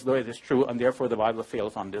celebrating it as though it is true, and therefore the Bible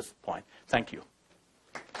fails on this point. Thank you.